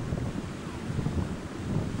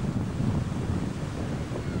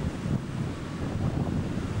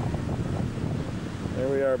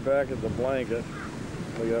 we are back at the blanket.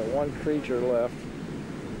 We got one creature left.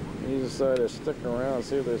 He decided to stick around and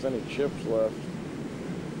see if there's any chips left.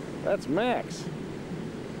 That's Max.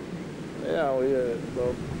 Yeah,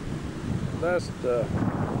 the best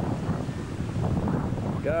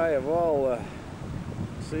guy of all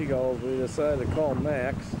seagulls we decided to call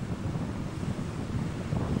Max.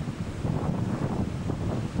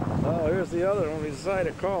 Oh, here's the other one. We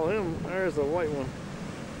decided to call him. There's the white one.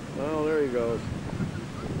 Oh, there he goes.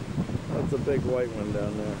 That's the big white one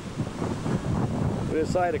down there. We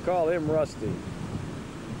decided to call him Rusty.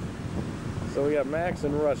 So we got Max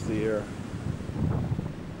and Rusty here.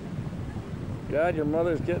 God, your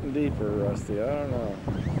mother's getting deeper, Rusty. I don't know.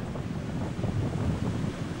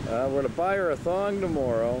 We're going to buy her a thong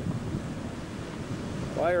tomorrow.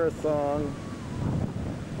 Buy her a thong.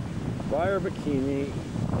 Buy her a bikini.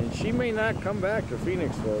 And she may not come back to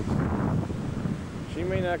Phoenix, folks. She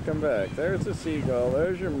may not come back. There's the seagull.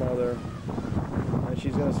 There's your mother. And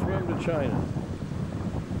she's going to swim to China.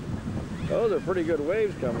 Those are pretty good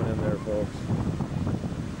waves coming in there, folks.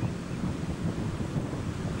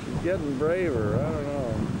 She's getting braver. I don't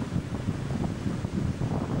know.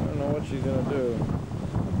 I don't know what she's going to do.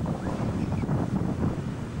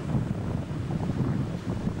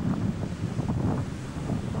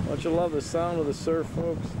 Don't you love the sound of the surf,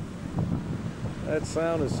 folks? That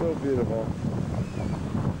sound is so beautiful.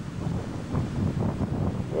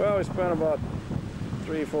 Well, we spent about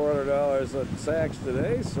 $300-400 at Saks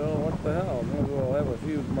today, so what the hell? Might as well have a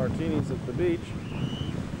few martinis at the beach.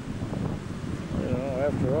 You know,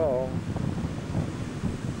 after all,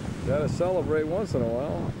 gotta celebrate once in a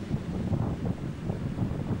while.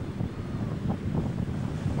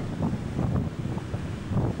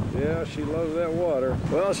 Yeah, she loves that water.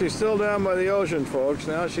 Well, she's still down by the ocean, folks.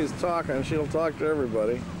 Now she's talking. She'll talk to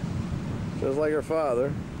everybody, just like her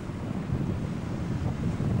father.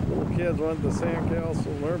 Little kids went to sandcastle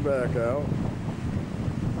and they're back out.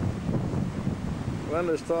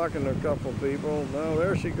 Glenda's talking to a couple people. No,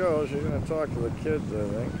 there she goes. She's going to talk to the kids, I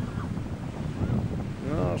think.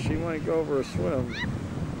 No, she might go for a swim.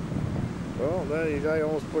 Well, I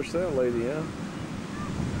almost pushed that lady in.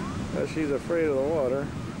 She's afraid of the water.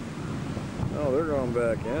 Oh, they're going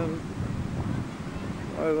back in.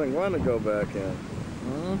 Why doesn't Glenda go back in?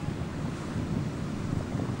 Huh?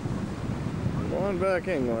 Go on back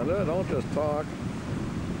in, Glenda. Don't just talk.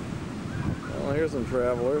 Well, here's some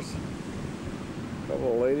travelers. A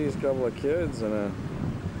couple of ladies, a couple of kids, and a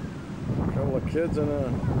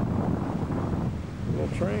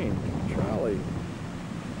little train, trolley.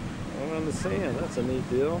 One on the sand. That's a neat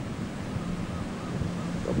deal.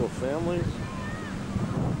 A couple of families.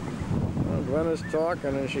 Glenda's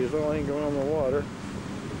talking and she's only going on the water.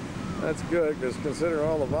 That's good, because considering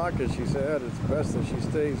all the vodka she's had, it's best that she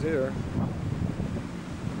stays here.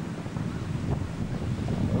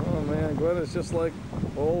 Oh man, Glenda's just like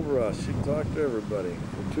old Russ. She talked to everybody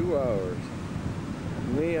for 2 hours.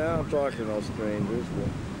 Me, I don't talk to no strangers, but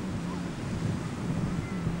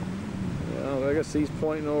you know, I guess he's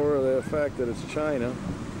pointing over the fact that it's China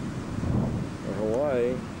or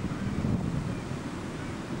Hawaii.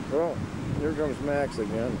 Well, here comes Max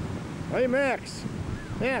again. Hey, Max!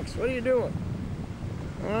 Max, what are you doing?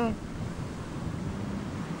 Huh?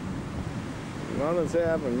 Nothing's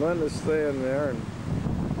happening. Glenda's staying there, and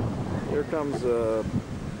here comes the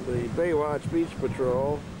BAYWATCH Beach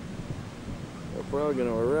Patrol. They're probably going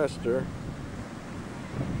to arrest her.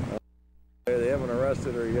 They haven't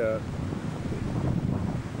arrested her yet.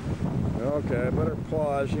 Okay, I better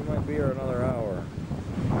pause. She might be here another hour.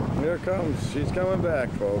 Here comes. She's coming back,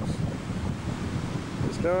 folks.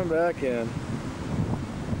 She's coming back in.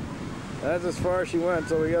 That's as far as she went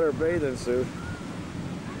until we got her bathing suit.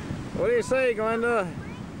 What do you say, Glenda?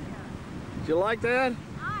 Do you like that?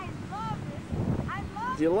 I love this. I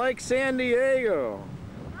love Do you like San Diego?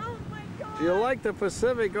 Oh my God. Do you like the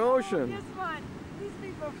Pacific Ocean? Guess what? These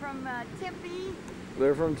people from Tempe.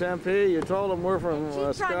 They're from Tempe. You told them we're from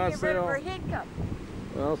She's trying to get rid of her Scottsdale. hiccup.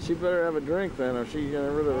 Well, she better have a drink then if she's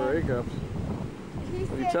getting rid of her hiccups. She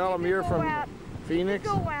said You tell them you're from out, Phoenix?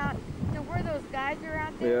 You go out to where those guys are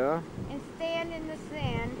out there Yeah. and stand in the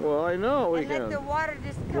sand Well, I know we and let can. the water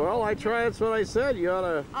just come Well, over I you. try. That's what I said. You ought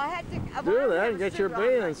to I had to do that and get your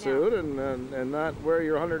bathing suit and not wear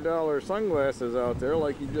your $100 sunglasses out there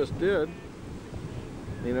like you just did.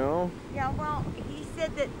 You know? Yeah, well, he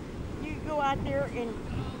said that you go out there and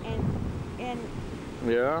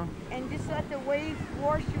Yeah. just let the waves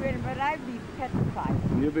wash you in, but I'd be petrified.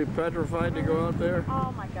 You'd be petrified to go out there?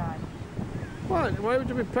 Oh my God. What? Why would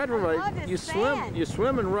you be petrified? I love the You sand. You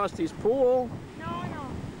swim in Rusty's pool. No,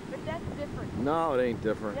 but that's different. No, it ain't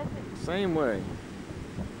different. Yes, Same way.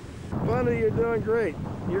 Glenda, you're doing great.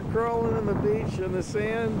 You're crawling in the beach in the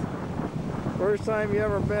sand. First time you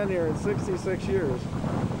ever been here in 66 years,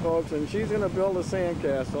 folks. And she's going to build a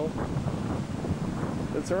sandcastle.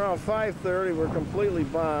 It's around 5:30. We're completely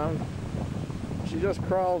bombed. She just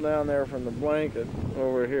crawled down there from the blanket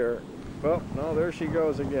over here. Well, no, there she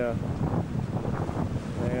goes again.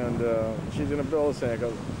 And she's going to build a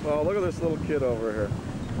sandcastle. Oh, look at this little kid over here.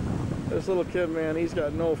 This little kid, man, he's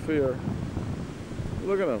got no fear.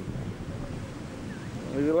 Look at him.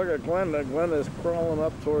 If you look at Glenda, Glenda's crawling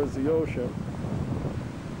up towards the ocean.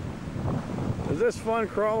 Is this fun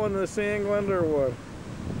crawling in the sand, Glenda, or what?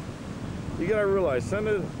 You gotta realize,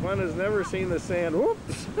 Glenda's never seen the sand.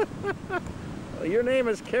 Whoops! Your name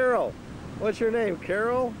is Carol. What's your name,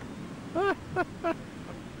 Carol? We're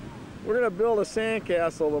gonna build a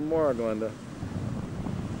sandcastle tomorrow, Glenda.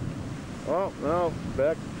 Oh, no,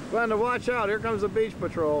 back. Glenda, watch out. Here comes the beach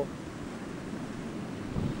patrol.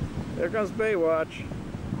 Here comes BAYWATCH.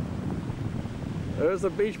 There's the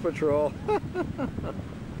beach patrol. I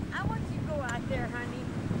want you to go out there, honey.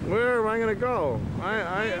 Where am I going to go?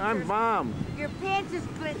 I'm bombed. Your pants are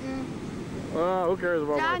splitting. Who cares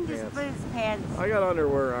about John my just pants? split his pants. I got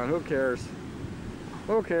underwear on. Who cares?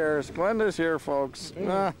 Who cares? Glenda's here, folks.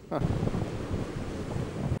 My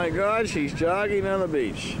God, she's jogging on the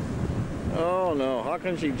beach. Oh no, how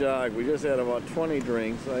can she jog? We just had about 20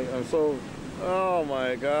 drinks. I'm so, oh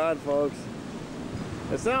my God, folks.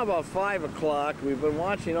 It's now about 5 o'clock. We've been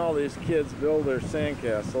watching all these kids build their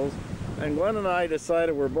sandcastles. And Glenn and I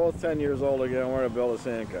decided we're both 10 years old again, we're gonna build a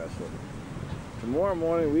sandcastle. Tomorrow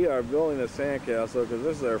morning we are building a sandcastle because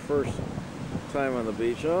this is our first time on the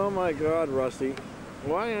beach. Oh my God, Rusty.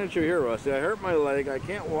 Why aren't you here, Rusty? I hurt my leg, I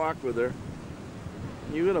can't walk with her.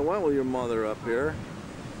 You could have went with your mother up here.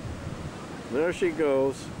 There she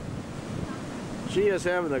goes. She is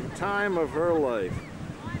having the time of her life.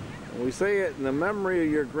 And we say it in the memory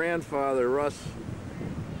of your grandfather, Russ,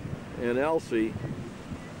 and Elsie,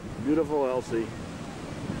 beautiful Elsie,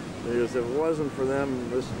 because if it wasn't for them,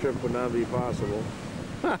 this trip would not be possible.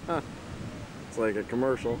 It's like a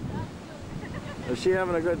commercial. Is she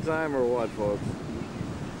having a good time or what, folks?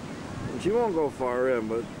 And she won't go far in,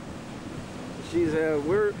 but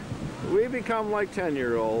we become like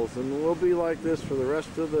 10-year-olds, and we'll be like this for the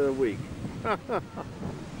rest of the week.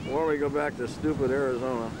 Or we go back to stupid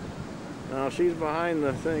Arizona. Now she's behind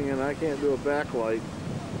the thing, and I can't do a backlight.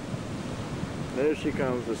 There she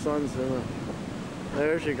comes. The sun's in the...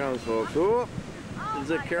 There she comes, folks. Ooh, is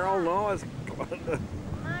it Carol? No, it's Glenda.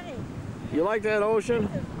 Honey. You like that ocean?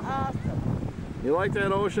 Awesome. You like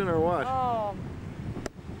that ocean or what? Oh.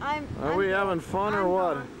 Are we having fun or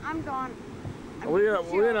what? I'm gone.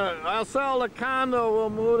 I'll sell the condo. We'll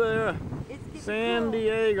move to San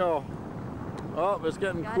Diego. Oh, it's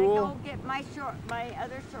getting cool. Gotta go get my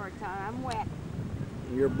other shorts on. I'm wet.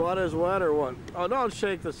 Your butt is wet or what? Oh, don't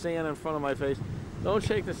shake the sand in front of my face. Don't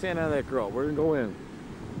shake the sand out of that girl. We're gonna go in.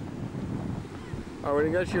 All right,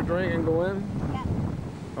 you got your drink and go in?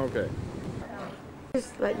 Yeah. Okay.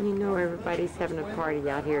 Just letting you know everybody's having a party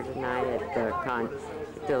out here tonight at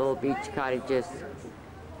the little beach cottages.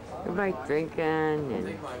 Everybody drinking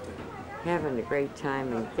and having a great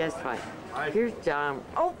time, and guess what? Here's John.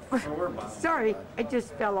 Oh, sorry, I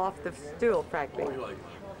just fell off the stool practically.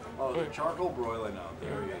 Oh, they're charcoal broiling out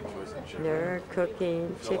there. You got a choice of chicken. They're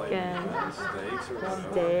cooking chicken,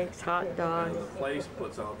 steaks, hot dogs, The place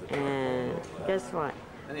puts out the and guess what?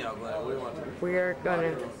 Anyhow, Glenn, we want to. We're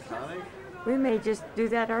gonna. We may just do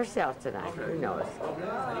that ourselves tonight. Who knows?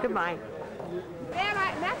 Goodbye.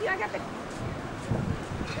 Matthew, I got the...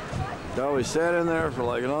 So we sat in there for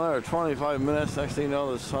like another 25 minutes. Next thing you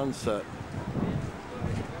know, the sun set.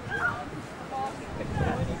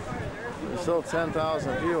 There's still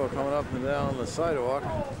 10,000 people coming up and down the sidewalk.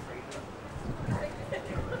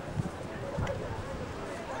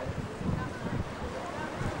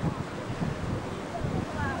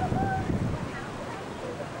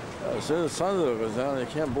 As soon as the sun goes down, you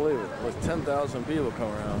can't believe it. There's 10,000 people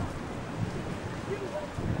come around.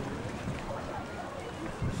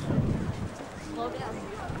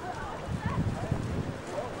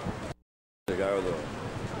 The guy with the...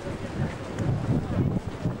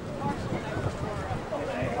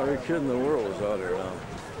 Every kid in the world is out here now.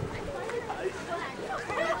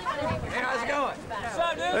 Hey, how's it going? What's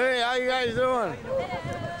up, dude? Hey, how you guys doing?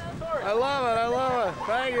 I love it, I love it.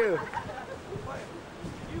 Thank you.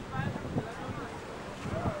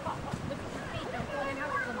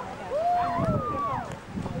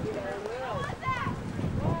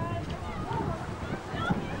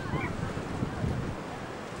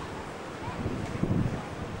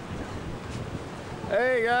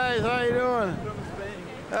 Hey guys, how you doing?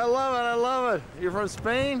 I love it, I love it. You're from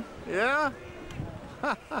Spain? Yeah?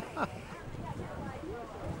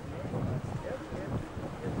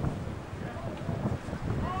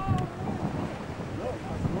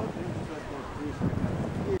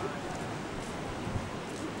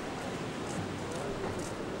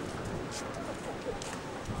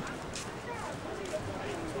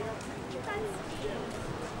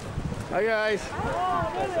 Hi guys.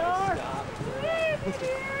 Oh, there they are.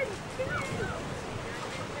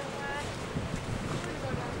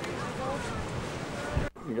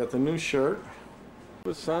 You got the new shirt.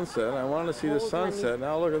 The sunset. I wanted to see the sunset.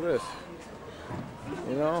 Now look at this.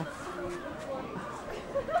 You know?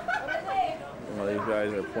 Well, these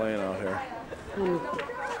guys are playing out here. I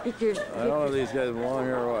don't know if these guys belong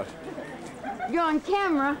here or what. You're on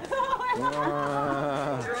camera. Look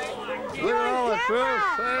at all the troops.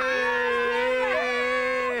 Hey!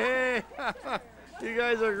 You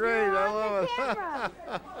guys are great. I love it.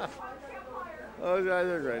 Those guys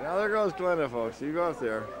are great. Now there goes Glenda, folks. You go up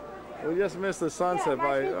there. We just missed the sunset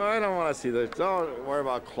by. Oh, I don't want to see this. Don't worry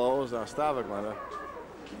about clothes. Now stop it, Glenda.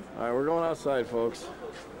 All right, we're going outside, folks.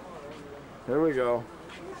 Here we go.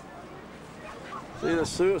 See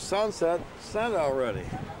the sunset set already.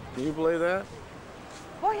 Can you believe that?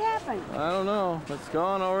 What happened? I don't know. It's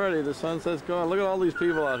gone already. The sunset's gone. Look at all these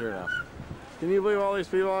people out here now. Can you believe all these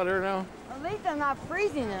people out here now? At least I'm not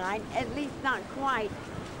freezing tonight. At least not quite.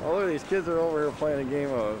 Oh, look, these kids are over here playing a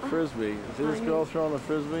game of frisbee. See this girl throwing the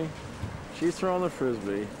frisbee? She's throwing the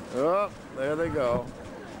frisbee. Oh, there they go.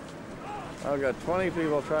 I've got 20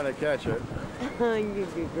 people trying to catch it.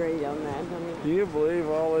 You'd be great on that, honey. Can you believe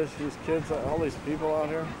all these kids, all these people out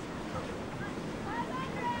here?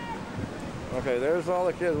 Okay, there's all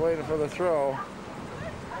the kids waiting for the throw.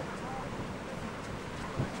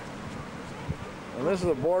 And this is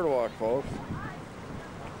a boardwalk, folks.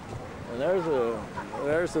 And there's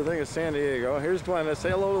the thing of San Diego. Here's Glenda. Say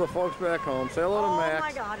hello to the folks back home. Say hello to Max. Oh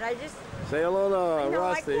my God, Say hello to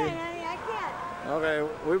Rusty. I can't, I can't. Okay,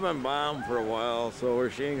 we've been bombed for a while, so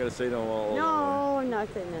she ain't gonna say no more. No,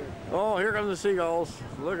 nothing. Oh, here come the seagulls.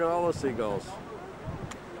 Look at all the seagulls.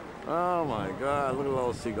 Oh my God, look at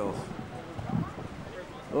all the seagulls.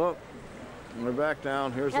 Oh, we're back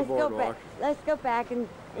down. Here's the boardwalk. Let's go back and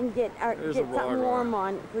get something warm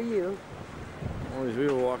on for you. All these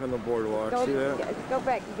people walking the boardwalk. See that? Let's go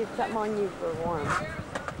back and get something on you for warm.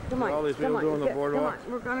 Come on. All these people doing the boardwalk. Come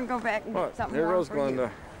on. We're gonna go back and get something warm for you. Here goes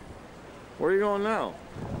Glenda. Where are you going now?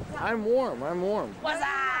 I'm warm. I'm warm. What's up?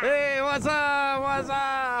 Hey, what's up? What's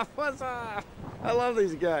up? What's up? I love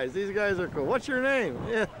these guys. These guys are cool. What's your name?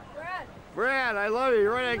 Yeah. Brad. Brad, I love you.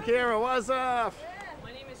 You're right on camera. What's up?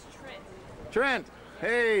 My name is Trent. Trent.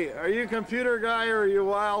 Hey, are you a computer guy or are you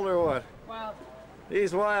wild or what? Wild.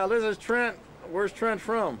 He's wild. This is Trent. Where's Trent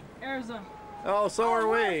from? Arizona. Oh, so are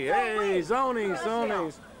we. Hey, Zonies.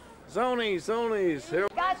 Here.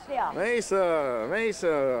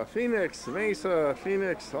 Mesa,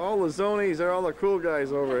 Phoenix, all the Zonies, they're all the cool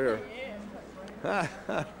guys over here.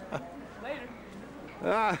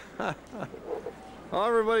 Later.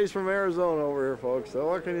 Everybody's from Arizona over here, folks, so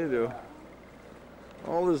what can you do?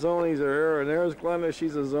 All the Zonies are here, and there's Glenda,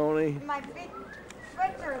 she's a Zonie. My big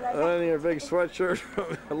sweatshirt. And then your big sweatshirt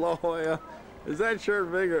from La Jolla. Is that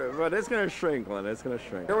shirt bigger? But it's going to shrink, Glenda. It's going to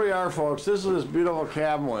shrink. Here we are, folks. This is this beautiful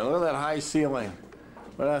cabin. Look at that high ceiling.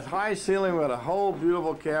 But that high ceiling with a whole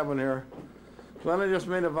beautiful cabin here. Glenda just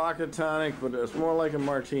made a vodka tonic, but it's more like a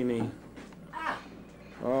martini.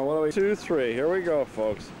 What are we? 2, 3. Here we go,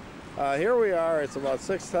 folks. Here we are. It's about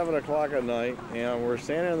 6, 7 o'clock at night, and we're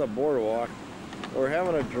standing on the boardwalk. We're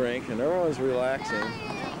having a drink, and everyone's relaxing.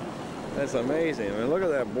 It's amazing. I mean, look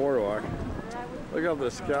at that boardwalk. Look up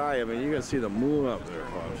the sky. I mean, you can see the moon up there,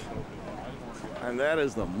 folks. And that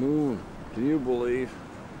is the moon. Can you believe?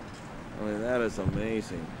 I mean, that is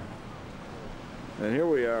amazing. And here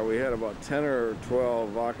we are. We had about 10 or 12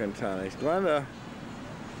 vodka and tonics. Glenda,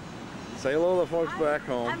 say hello to the folks back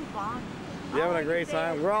home. I'm bonked. You having a great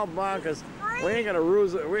time? We're all bonkers. We ain't gonna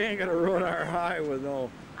ruin our high with no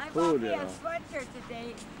food, you know. I bought me a sweatshirt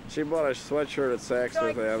today. She bought a sweatshirt at Saks So I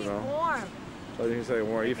Fifth can Avenue. keep warm. So you can say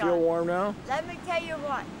warm. You feel warm now? Let me tell you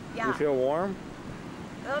what. Yeah. You feel warm?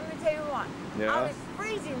 Let me tell you what. Yeah. I was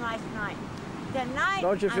freezing last night. Tonight.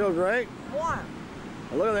 Don't you feel I'm great? warm.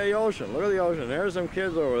 Look at the ocean. Look at the ocean. There's some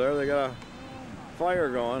kids over there. They got a fire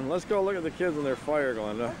going. Let's go look at the kids and their fire,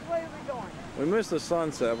 Glenda. Which way are we going? We missed the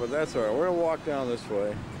sunset, but that's all right. We're gonna walk down this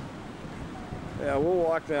way. Yeah, we'll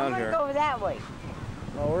walk down here. I'm gonna go that way.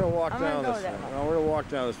 No, we're gonna walk down go this way. that way. No, we're gonna walk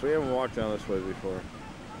down this way. We haven't walked down this way before.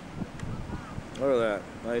 Look at that.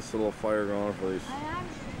 Nice little fire going for these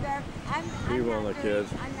I'm people not and the doing,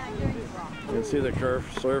 kids. I'm not doing it wrong. You can see the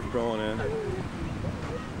surf going in.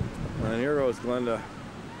 And here goes Glenda.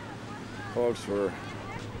 Folks, we're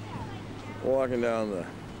walking down the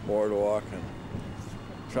boardwalk and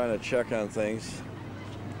trying to check on things.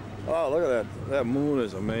 Oh, look at that. That moon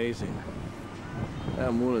is amazing.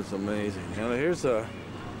 That moon is amazing. And here's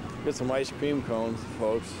get some ice cream cones,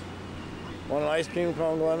 folks. Want an ice cream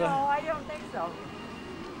cone, Glenda? No, I don't think so.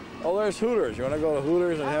 Oh, there's Hooters. You want to go to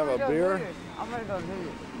Hooters and have a beer? I'm going to go to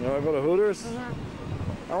Hooters. You want to go to Hooters?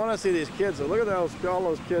 I want to see these kids. Look at all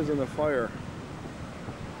those kids in the fire.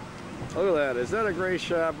 Look at that. Is that a great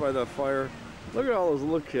shot by the fire? Look at all those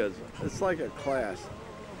little kids. It's like a class.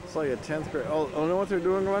 It's like a 10th grade. Oh, you know what they're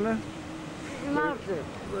doing, Glenda?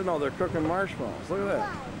 No, they're cooking marshmallows. Look at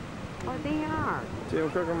that. Oh, they are. See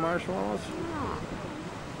them cooking marshmallows? Yeah.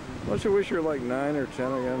 Don't you wish you were like 9 or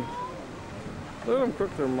 10 again? Let them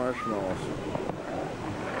cook their marshmallows.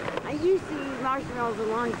 I used to eat marshmallows a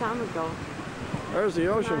long time ago. There's the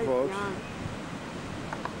ocean, Nice, folks. John.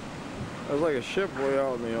 There's like a ship way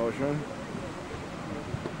out in the ocean.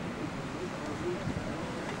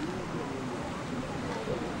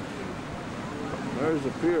 There's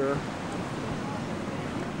the pier.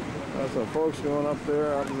 Got some folks going up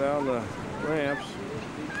there, up and down the ramps.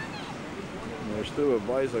 And they're still with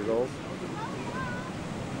bicycles.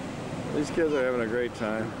 These kids are having a great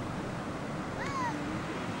time.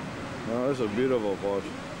 Oh, this is beautiful, folks.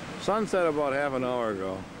 Sunset about half an hour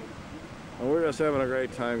ago. And we're just having a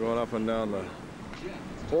great time going up and down the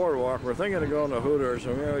boardwalk. We're thinking of going to Hooters,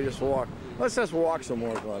 and we're going to just walk. Let's just walk some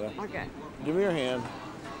more, Glenda. Okay. Give me your hand.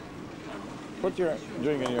 Put your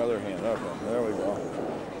drink in your other hand. Okay, there we go.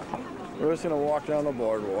 We're just going to walk down the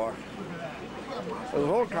boardwalk. There's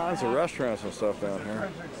all kinds of restaurants and stuff down here.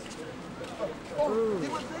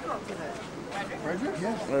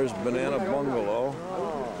 There's Banana Bungalow.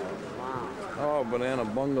 Oh, Banana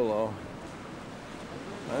Bungalow.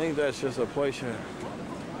 I think that's just a place you...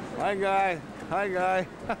 Hi, guy. Hi, guy.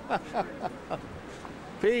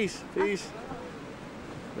 Peace, peace.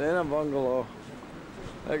 Banana Bungalow.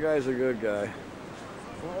 That guy's a good guy.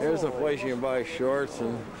 Here's a place you can buy shorts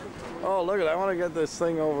and... Oh, look at it. I want to get this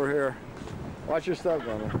thing over here. Watch your stuff,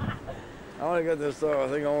 Glenda. I want to get this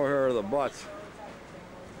thing over here to the butts.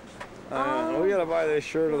 We got to buy this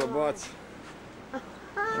shirt of the butts.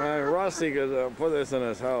 Rusty could put this in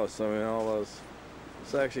his house. I mean, all those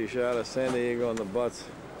sexy shot of San Diego and the butts.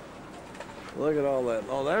 Look at all that.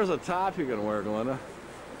 Oh, there's a top you can wear, Glenda.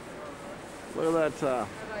 Look at that top.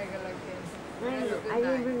 I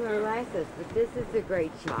didn't bring my glasses, but this is a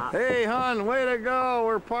great shop. Hey, hon, way to go.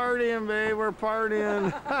 We're partying, babe. We're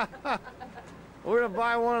partying. We're going to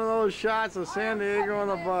buy one of those shots of San Diego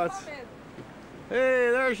and the butts. Hey,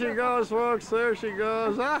 there she goes, folks. There she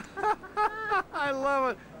goes. I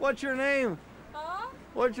love it. What's your name? Huh?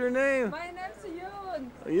 What's your name? My name's Yoon.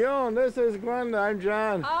 Yoon, this is Glenda. I'm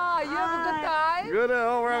John. Ah, you have a good time? Good.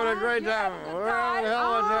 Oh, we're having a great time. We're having a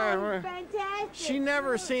hell of a time. Fantastic. She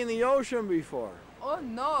never seen the ocean before. Oh,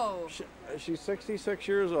 no. She's 66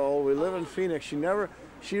 years old. We live in Phoenix.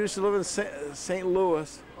 She used to live in St.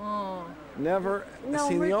 Louis. Oh. Never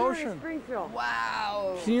seen the ocean. Springfield.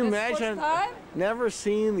 Wow. Can you That's imagine? first time? Never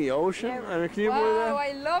seen the ocean? I mean, can you believe Wow, that?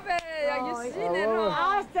 I love it. Have you seen it?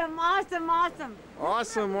 love it. Awesome, awesome, awesome.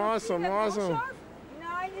 Awesome, awesome, awesome. No,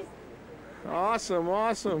 I just Awesome,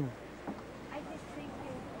 awesome. think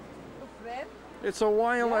you. Friend? It's a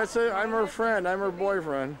Hawaiian. I'm her friend. I'm her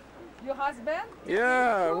boyfriend. Your husband?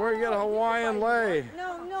 Yeah, we're gonna get a Hawaiian lei.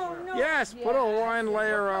 No. Yes, put a Hawaiian lei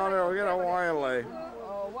around her. We'll get a Hawaiian lei.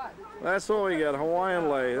 Oh, what? That's what we get, Hawaiian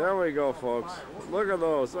lei. There we go, folks. Look at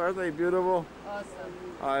those. Aren't they beautiful? Awesome.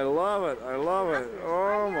 I love it. I love it.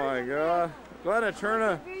 Oh my God. Glenda, turn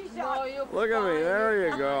a. No, you're Look at me. There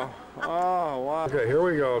you go. Oh wow. Okay, here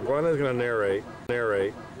we go. Glenda's gonna narrate.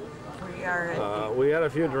 We had a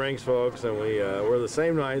few drinks, folks, and we're the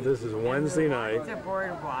same night. This is Wednesday night. It's a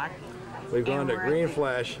boardwalk. We've gone to we're Green at the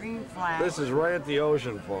Flash. Green Flash. This is right at the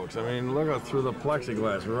ocean, folks. I mean, look out through the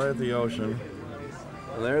plexiglass. We're right at the ocean.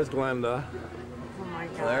 And there's Glenda. Oh my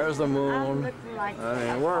God. There's the I'm moon. looking like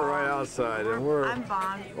I mean, we're right outside, and I'm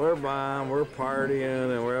bombed. we're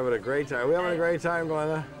partying, and we're having a great time. We're having a great time,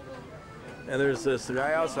 Glenda. And there's this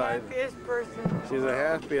guy outside. Happiest person. She's the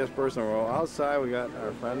happiest person. We're outside. We got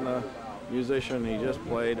our friend, the musician. He just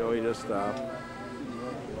played. Oh, he just stopped.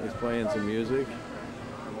 He's playing some music.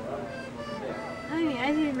 Honey, I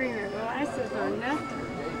didn't bring my glasses or nothing.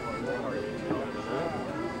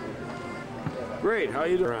 Great. How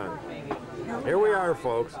you doing? Here we are,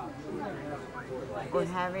 folks. I'm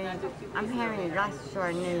having a glass of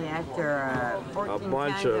Chardonnay after 14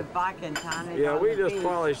 bunch times of- of vodka and tonic. Yeah, on we the just beach.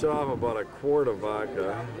 polished off about a quart of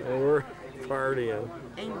vodka, and we're partying.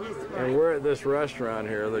 And we're at this restaurant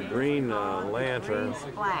here, the Green Lantern.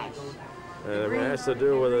 Splash. And it has to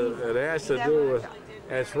do with it. It has to do with.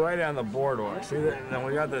 It's right on the boardwalk. See that? Now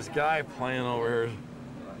we got this guy playing over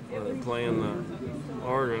here, playing the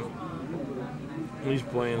organ. He's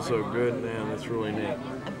playing so good, man. That's really neat.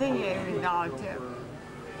 I think you gave me a dollar tip.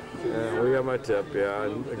 Yeah, we got my tip. Yeah,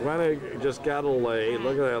 and Glenda just got a lei.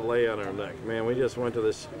 Look at that lei on her neck, man. We just went to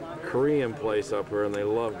this Korean place up here, and they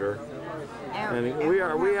loved her. And we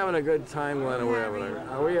having a good time,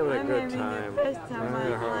 Glenda. Are we having a good time?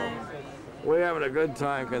 We're having a good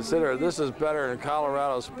time. Consider this is better than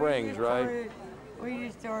Colorado Springs, right? We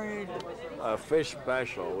just ordered a fish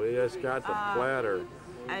special. We just got the platter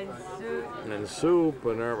and soup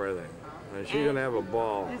and everything. And she's gonna have a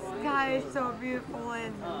ball. The sky is so beautiful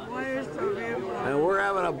and the water is so beautiful. And we're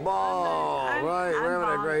having a ball, right? We're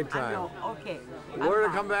having a great time. Okay. We're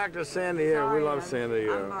to come back to San Diego. We love San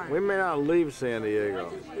Diego. We may not leave San Diego.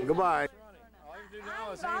 Goodbye.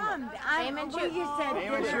 I'm aim and shoot.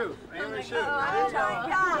 Aim and shoot. Aim and shoot. Oh,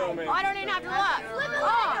 I don't even have to look.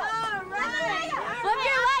 Flip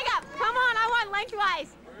your leg up. Come on, I want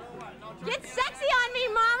lengthwise. Get sexy on me,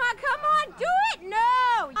 Mama. Come on, do it.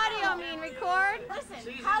 No. Audio mean record.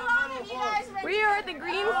 Listen, how long have you guys been? We are at the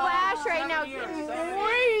Green Flash right now, getting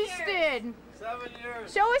wasted. 7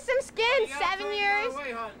 years. Show us some skin. 7 years.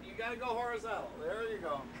 Wait, hon. You gotta go horizontal. There you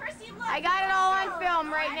go. Chrissy, look. I got it all on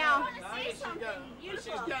film right now. She's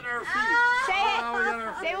getting her feet. Say it.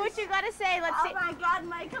 Say what you gotta say. Let's see. Oh my God,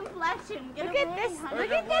 my complexion. Look at this.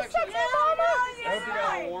 Look at this sexy Mama. I hope you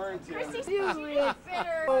got a warranty.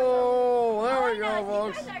 Oh, there we go,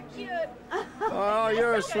 folks. You guys are cute. Oh,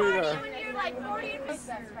 you're a sweetheart. When you're like 40 and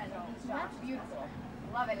That's beautiful.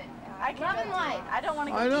 Loving it. I can't even lie. I don't want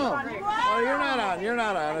to I get know. on. Oh, you're not on. You're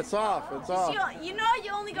not on. It's off. It's off. You know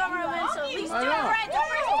you only go around once, so at least do I it know. right the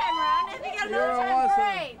first time around. If you got You're another a time, awesome.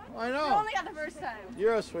 great. I You know. only got the first time.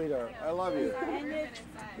 You're a sweetheart. I love you.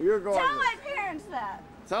 You're gorgeous. Tell my parents that.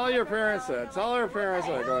 Tell your parents that. Tell her parents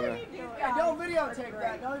that. Go there. Don't videotape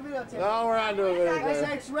that. Don't videotape No, we're not doing that. It's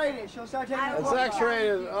anything. X-rated. She'll start taking her It's clothes off.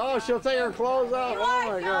 X-rated. Oh, she'll take her clothes off. Oh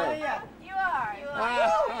my God. Yeah. You are. You are.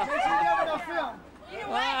 Ah. Make sure you have enough film. You know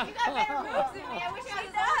what? You got better moves than me. I wish I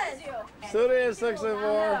was you. Studio 64.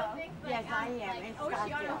 Yes, I am. It's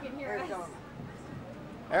Scottsdale,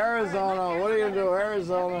 Arizona. What are you gonna do,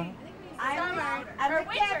 Arizona? I'm a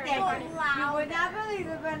tap dancer. You would not believe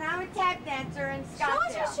it, but I'm a tap dancer in Scottsdale. Show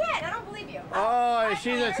us your shit. I don't believe you. Oh,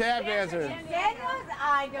 she's a tap dancer. I don't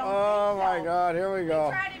Oh think so. my God. Here we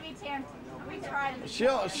go. Try to be tempted. We tried to be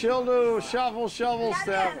She'll do shovel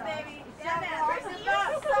step. baby. It's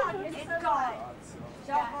gone.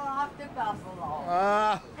 Shuffle off the buffalo.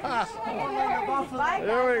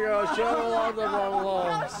 Here we go. Shovel off the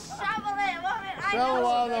buffalo. Shovel it, woman. I Shovel know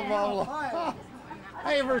off she the will. buffalo.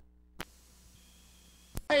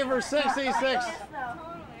 Hey, for 66.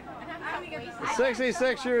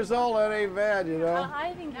 66 years old, that ain't bad, you know.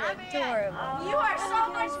 I think you're adorable. You are so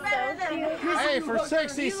much better than me. Hey, for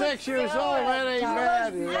 66 years old, that ain't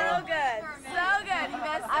bad, you So know. good. So good. You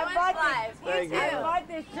got so much life. Thank you. I bought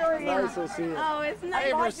this shirt. Nice to see you. Oh, it's nice.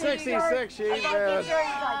 Hey, for 66, she ain't bad.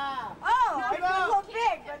 Oh, it's a little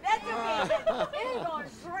big, but that's okay. It ain't gonna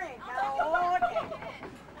shrink. Oh, okay.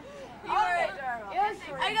 You are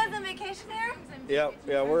adorable. Are you guys on vacation here? Yep,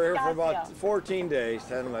 yeah, we're here for about 14 days,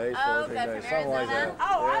 10 days, 14 Oh, good. days, From something like that. Arizona?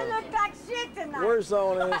 Oh, I Yeah. look like shit tonight. Where's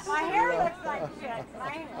Zona is? My hair looks like shit.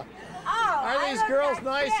 Are these girls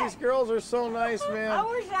nice? These girls are so nice, I man.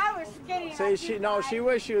 wish I was skinny. Say she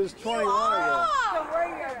wished she was 21 again. To wear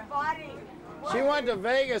your body. She went to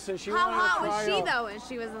Vegas and she How wanted to hot try was she out. though when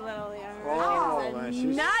she was a little younger? Oh man,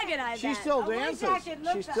 she's Nugget, I she bet. still I wish I dances. could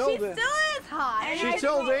look She like- still She dances. still is hot. She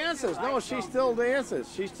still dances. No, she still dances.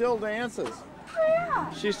 She still dances.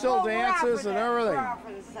 She still dances and everything. We're out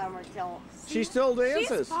for the summer till. She still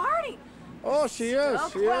dances. She's party. Oh, she is.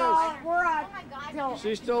 She is. We're out till.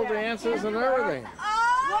 She still dances and everything.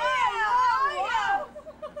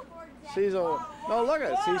 She's a no. Look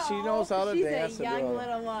at it. See, she knows how to She's dance. a and do young all that.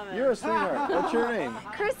 little woman. You're a sweetheart. What's your name?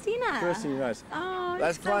 Christina. Christy. Nice. Oh,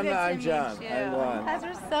 That's it's so Glenda. good to I'm meet John. you. I'm Lon. Guys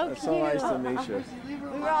are so It's cute. so nice to meet you. We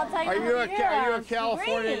were all talking Are you a about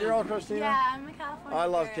California girl, Christina? Yeah, I'm a California I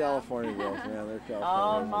love girl. California girls, man. They're Oh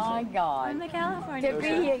California. my God. I'm a California To be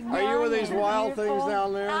girl. Are you with these wild things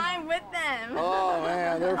down there? I'm with them. Oh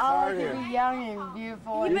man, they're Oh, to partying. be young and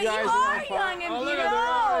beautiful. You But guys you are are on fire. young and Oh, look beautiful. at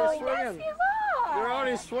they're already Yes, swinging. you They're are.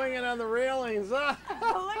 already swinging on the railings. Look at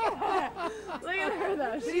her. Look at her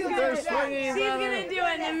though. She's They're gonna, swinging she's on gonna it. do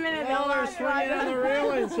it in a minute. Oh, they're swinging on the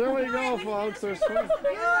railings. Here we go, folks. They're swinging on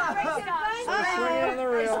the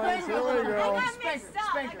railings. Here we go.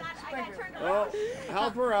 Oh,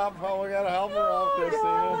 help her up. Oh, we gotta help her up,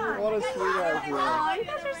 Christina. What a sweetheart you are. You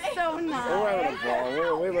guys are so nice. We're having a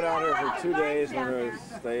ball. We've been out here for 2 days. We're going to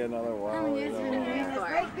stay another while. How long have you guys been married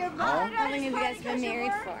for? How long have you guys been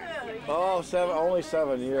married for? Oh, only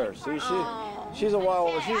 7 years. See, she's a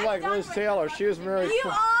while. She's like Liz Taylor. She was married. You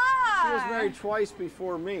are. She was married twice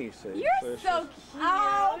before me. See, You're so cute.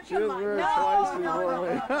 Oh, she was married twice before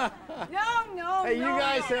me. No. Hey, you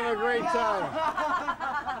guys have a great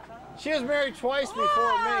time. She was married twice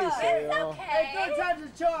before me. See, It's okay. Hey, third time's a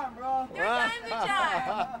charm, bro. Third time's a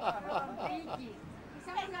charm.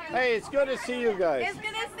 Hey, it's good to see you guys. It's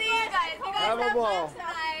good to see you guys. You guys Have a ball. fun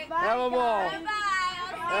tonight. Have a ball. Bye-bye.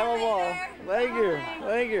 Have a ball. Thank you.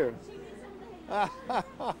 Thank you.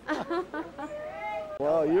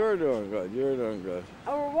 Well, you're doing good. You're doing good.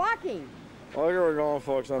 Oh, we're walking. Look where we're going,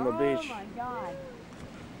 folks, on the beach. Oh my God.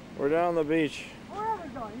 We're down the beach. Where are we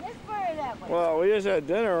going? This way or that way? Well, we just had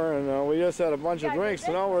dinner and we just had a bunch of drinks.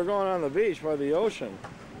 So now we're going on the beach by the ocean.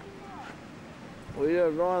 We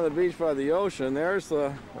are going on the beach by the ocean. There's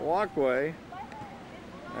the walkway.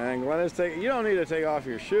 And Glenda's taking. You don't need to take off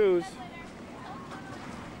your shoes.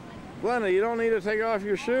 Glenda, you don't need to take off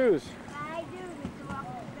your shoes. I do to walk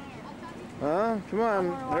the sand. Huh? Come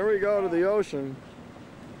on. Here we go to the ocean.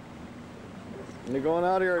 And you're going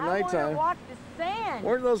out here at I want nighttime. to walk the sand.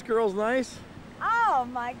 Weren't those girls nice? Oh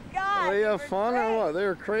my God. They have fun or what? They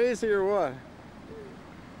were crazy or what?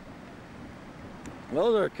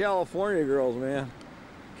 Those are California girls, man.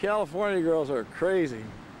 California girls are crazy.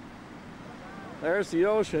 There's the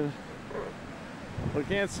ocean. We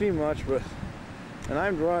can't see much, but... And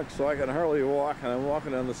I'm drunk, so I can hardly walk, and I'm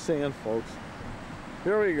walking on the sand, folks.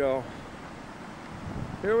 Here we go.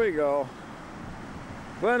 Here we go.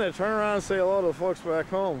 Glenda, turn around and say hello to the folks back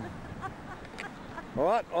home.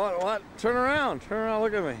 What? Turn around. Turn around,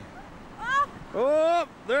 look at me. Oh,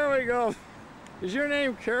 there we go. Is your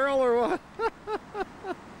name Carol or what?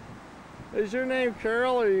 Is your name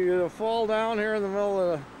Carol, or are you gonna fall down here in the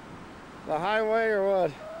middle of the highway or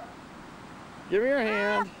what? Give me your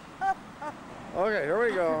hand. Okay, here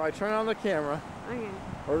we go. I turn on the camera. Okay.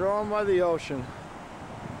 We're going by the ocean.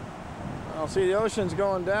 Oh, see, the ocean's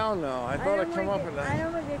going down now. I thought I'd come up with I that.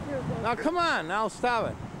 don't want to get too close. Now, come on. Now, stop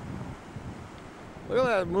it. Look at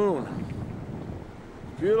that moon.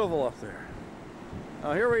 Beautiful up there.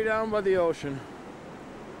 Now, here we down by the ocean.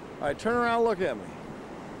 All right, turn around, look at me.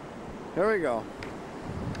 Here we go.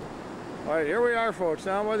 All right, here we are, folks,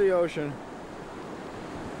 down by the ocean.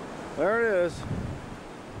 There it is.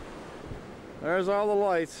 There's all the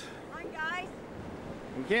lights. Come on, guys.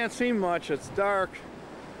 You can't see much, it's dark.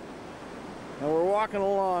 And we're walking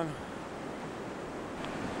along.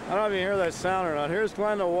 I don't know if you hear that sound or not. Here's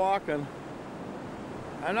Glenda walking.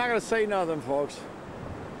 I'm not gonna say nothing, folks.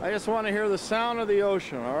 I just want to hear the sound of the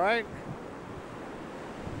ocean, all right?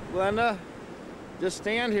 Glenda, just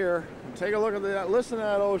stand here and take a look at that, listen to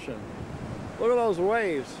that ocean. Look at those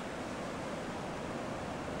waves.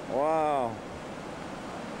 Wow.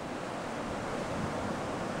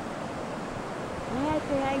 I had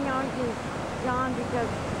to hang on to John because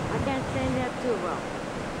I can't stand that too well.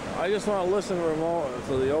 I just want to listen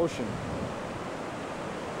to the ocean.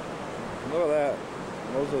 Look at that.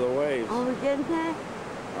 Those are the waves. Are we getting that?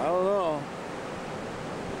 I don't know.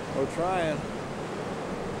 We're trying.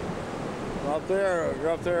 Up there,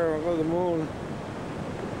 go up there, we'll go to the moon.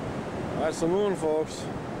 That's the moon, folks.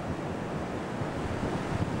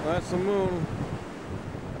 That's the moon.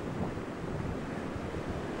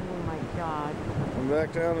 Oh my God. I'm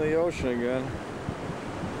back down to the ocean again.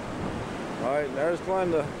 All right, there's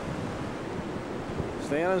Glenda.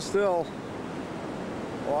 Standing still.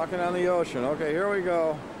 Walking on the ocean. Okay, here we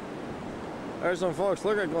go. There's some folks.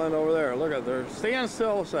 Look at Glenda over there. Look at there. Stand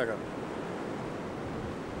still a second.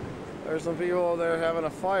 There's some people over there having a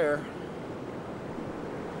fire.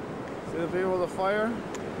 See the people with the fire?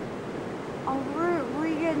 Oh, where are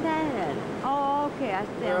you getting that at? Oh, okay. I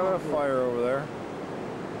stand. They're having a with you. fire over there.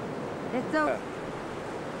 It's so.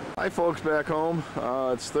 Hi folks back home.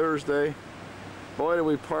 It's Thursday. Boy did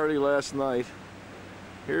we party last night.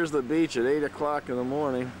 Here's the beach at 8 o'clock in the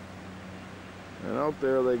morning. And out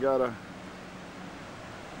there they got a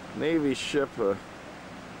Navy ship, a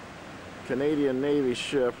Canadian Navy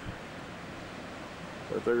ship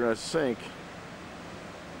that they're going to sink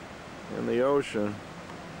in the ocean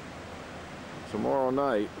tomorrow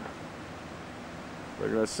night. They're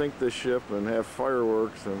going to sink this ship and have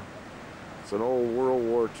fireworks, and it's an old World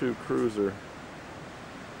War II cruiser,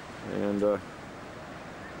 and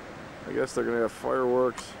I guess they're going to have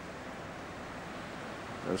fireworks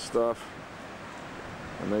and stuff.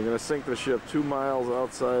 And they're going to sink the ship 2 miles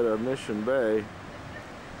outside of Mission Bay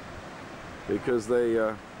because they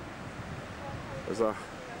there's a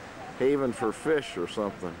haven for fish or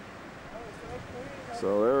something.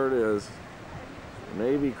 So there it is,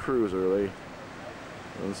 Navy cruiser. They've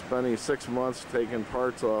been spending 6 months taking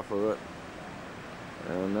parts off of it,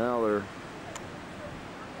 and now they're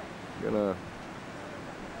gonna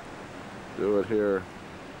do it here.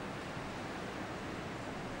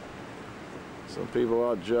 Some people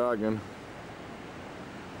out jogging.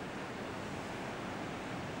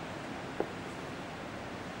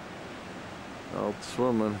 Out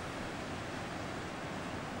swimming.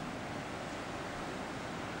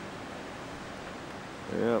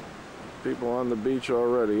 Yep, people on the beach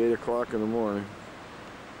already, 8 o'clock in the morning.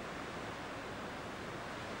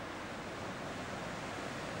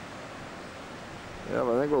 Yeah,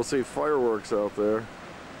 but I think we'll see fireworks out there.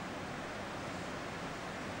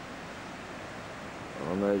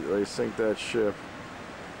 When they sink that ship.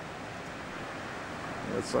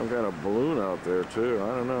 There's some kind of balloon out there too, I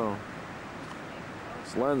don't know.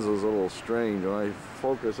 This lens is a little strange. When I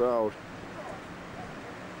focus out,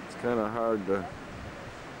 it's kind of hard to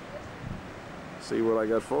see what I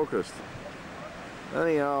got focused.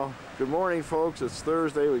 Anyhow, good morning folks, it's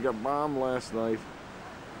Thursday. We got bombed last night.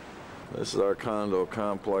 This is our condo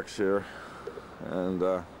complex here, and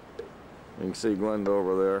you can see Glenda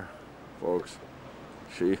over there, folks.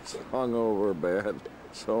 She's hung over bad,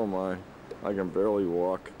 so am I. I can barely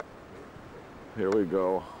walk. Here we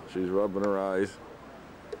go. She's rubbing her eyes.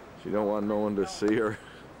 She don't want no one to see her.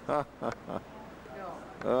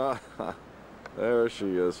 There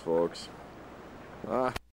she is, folks.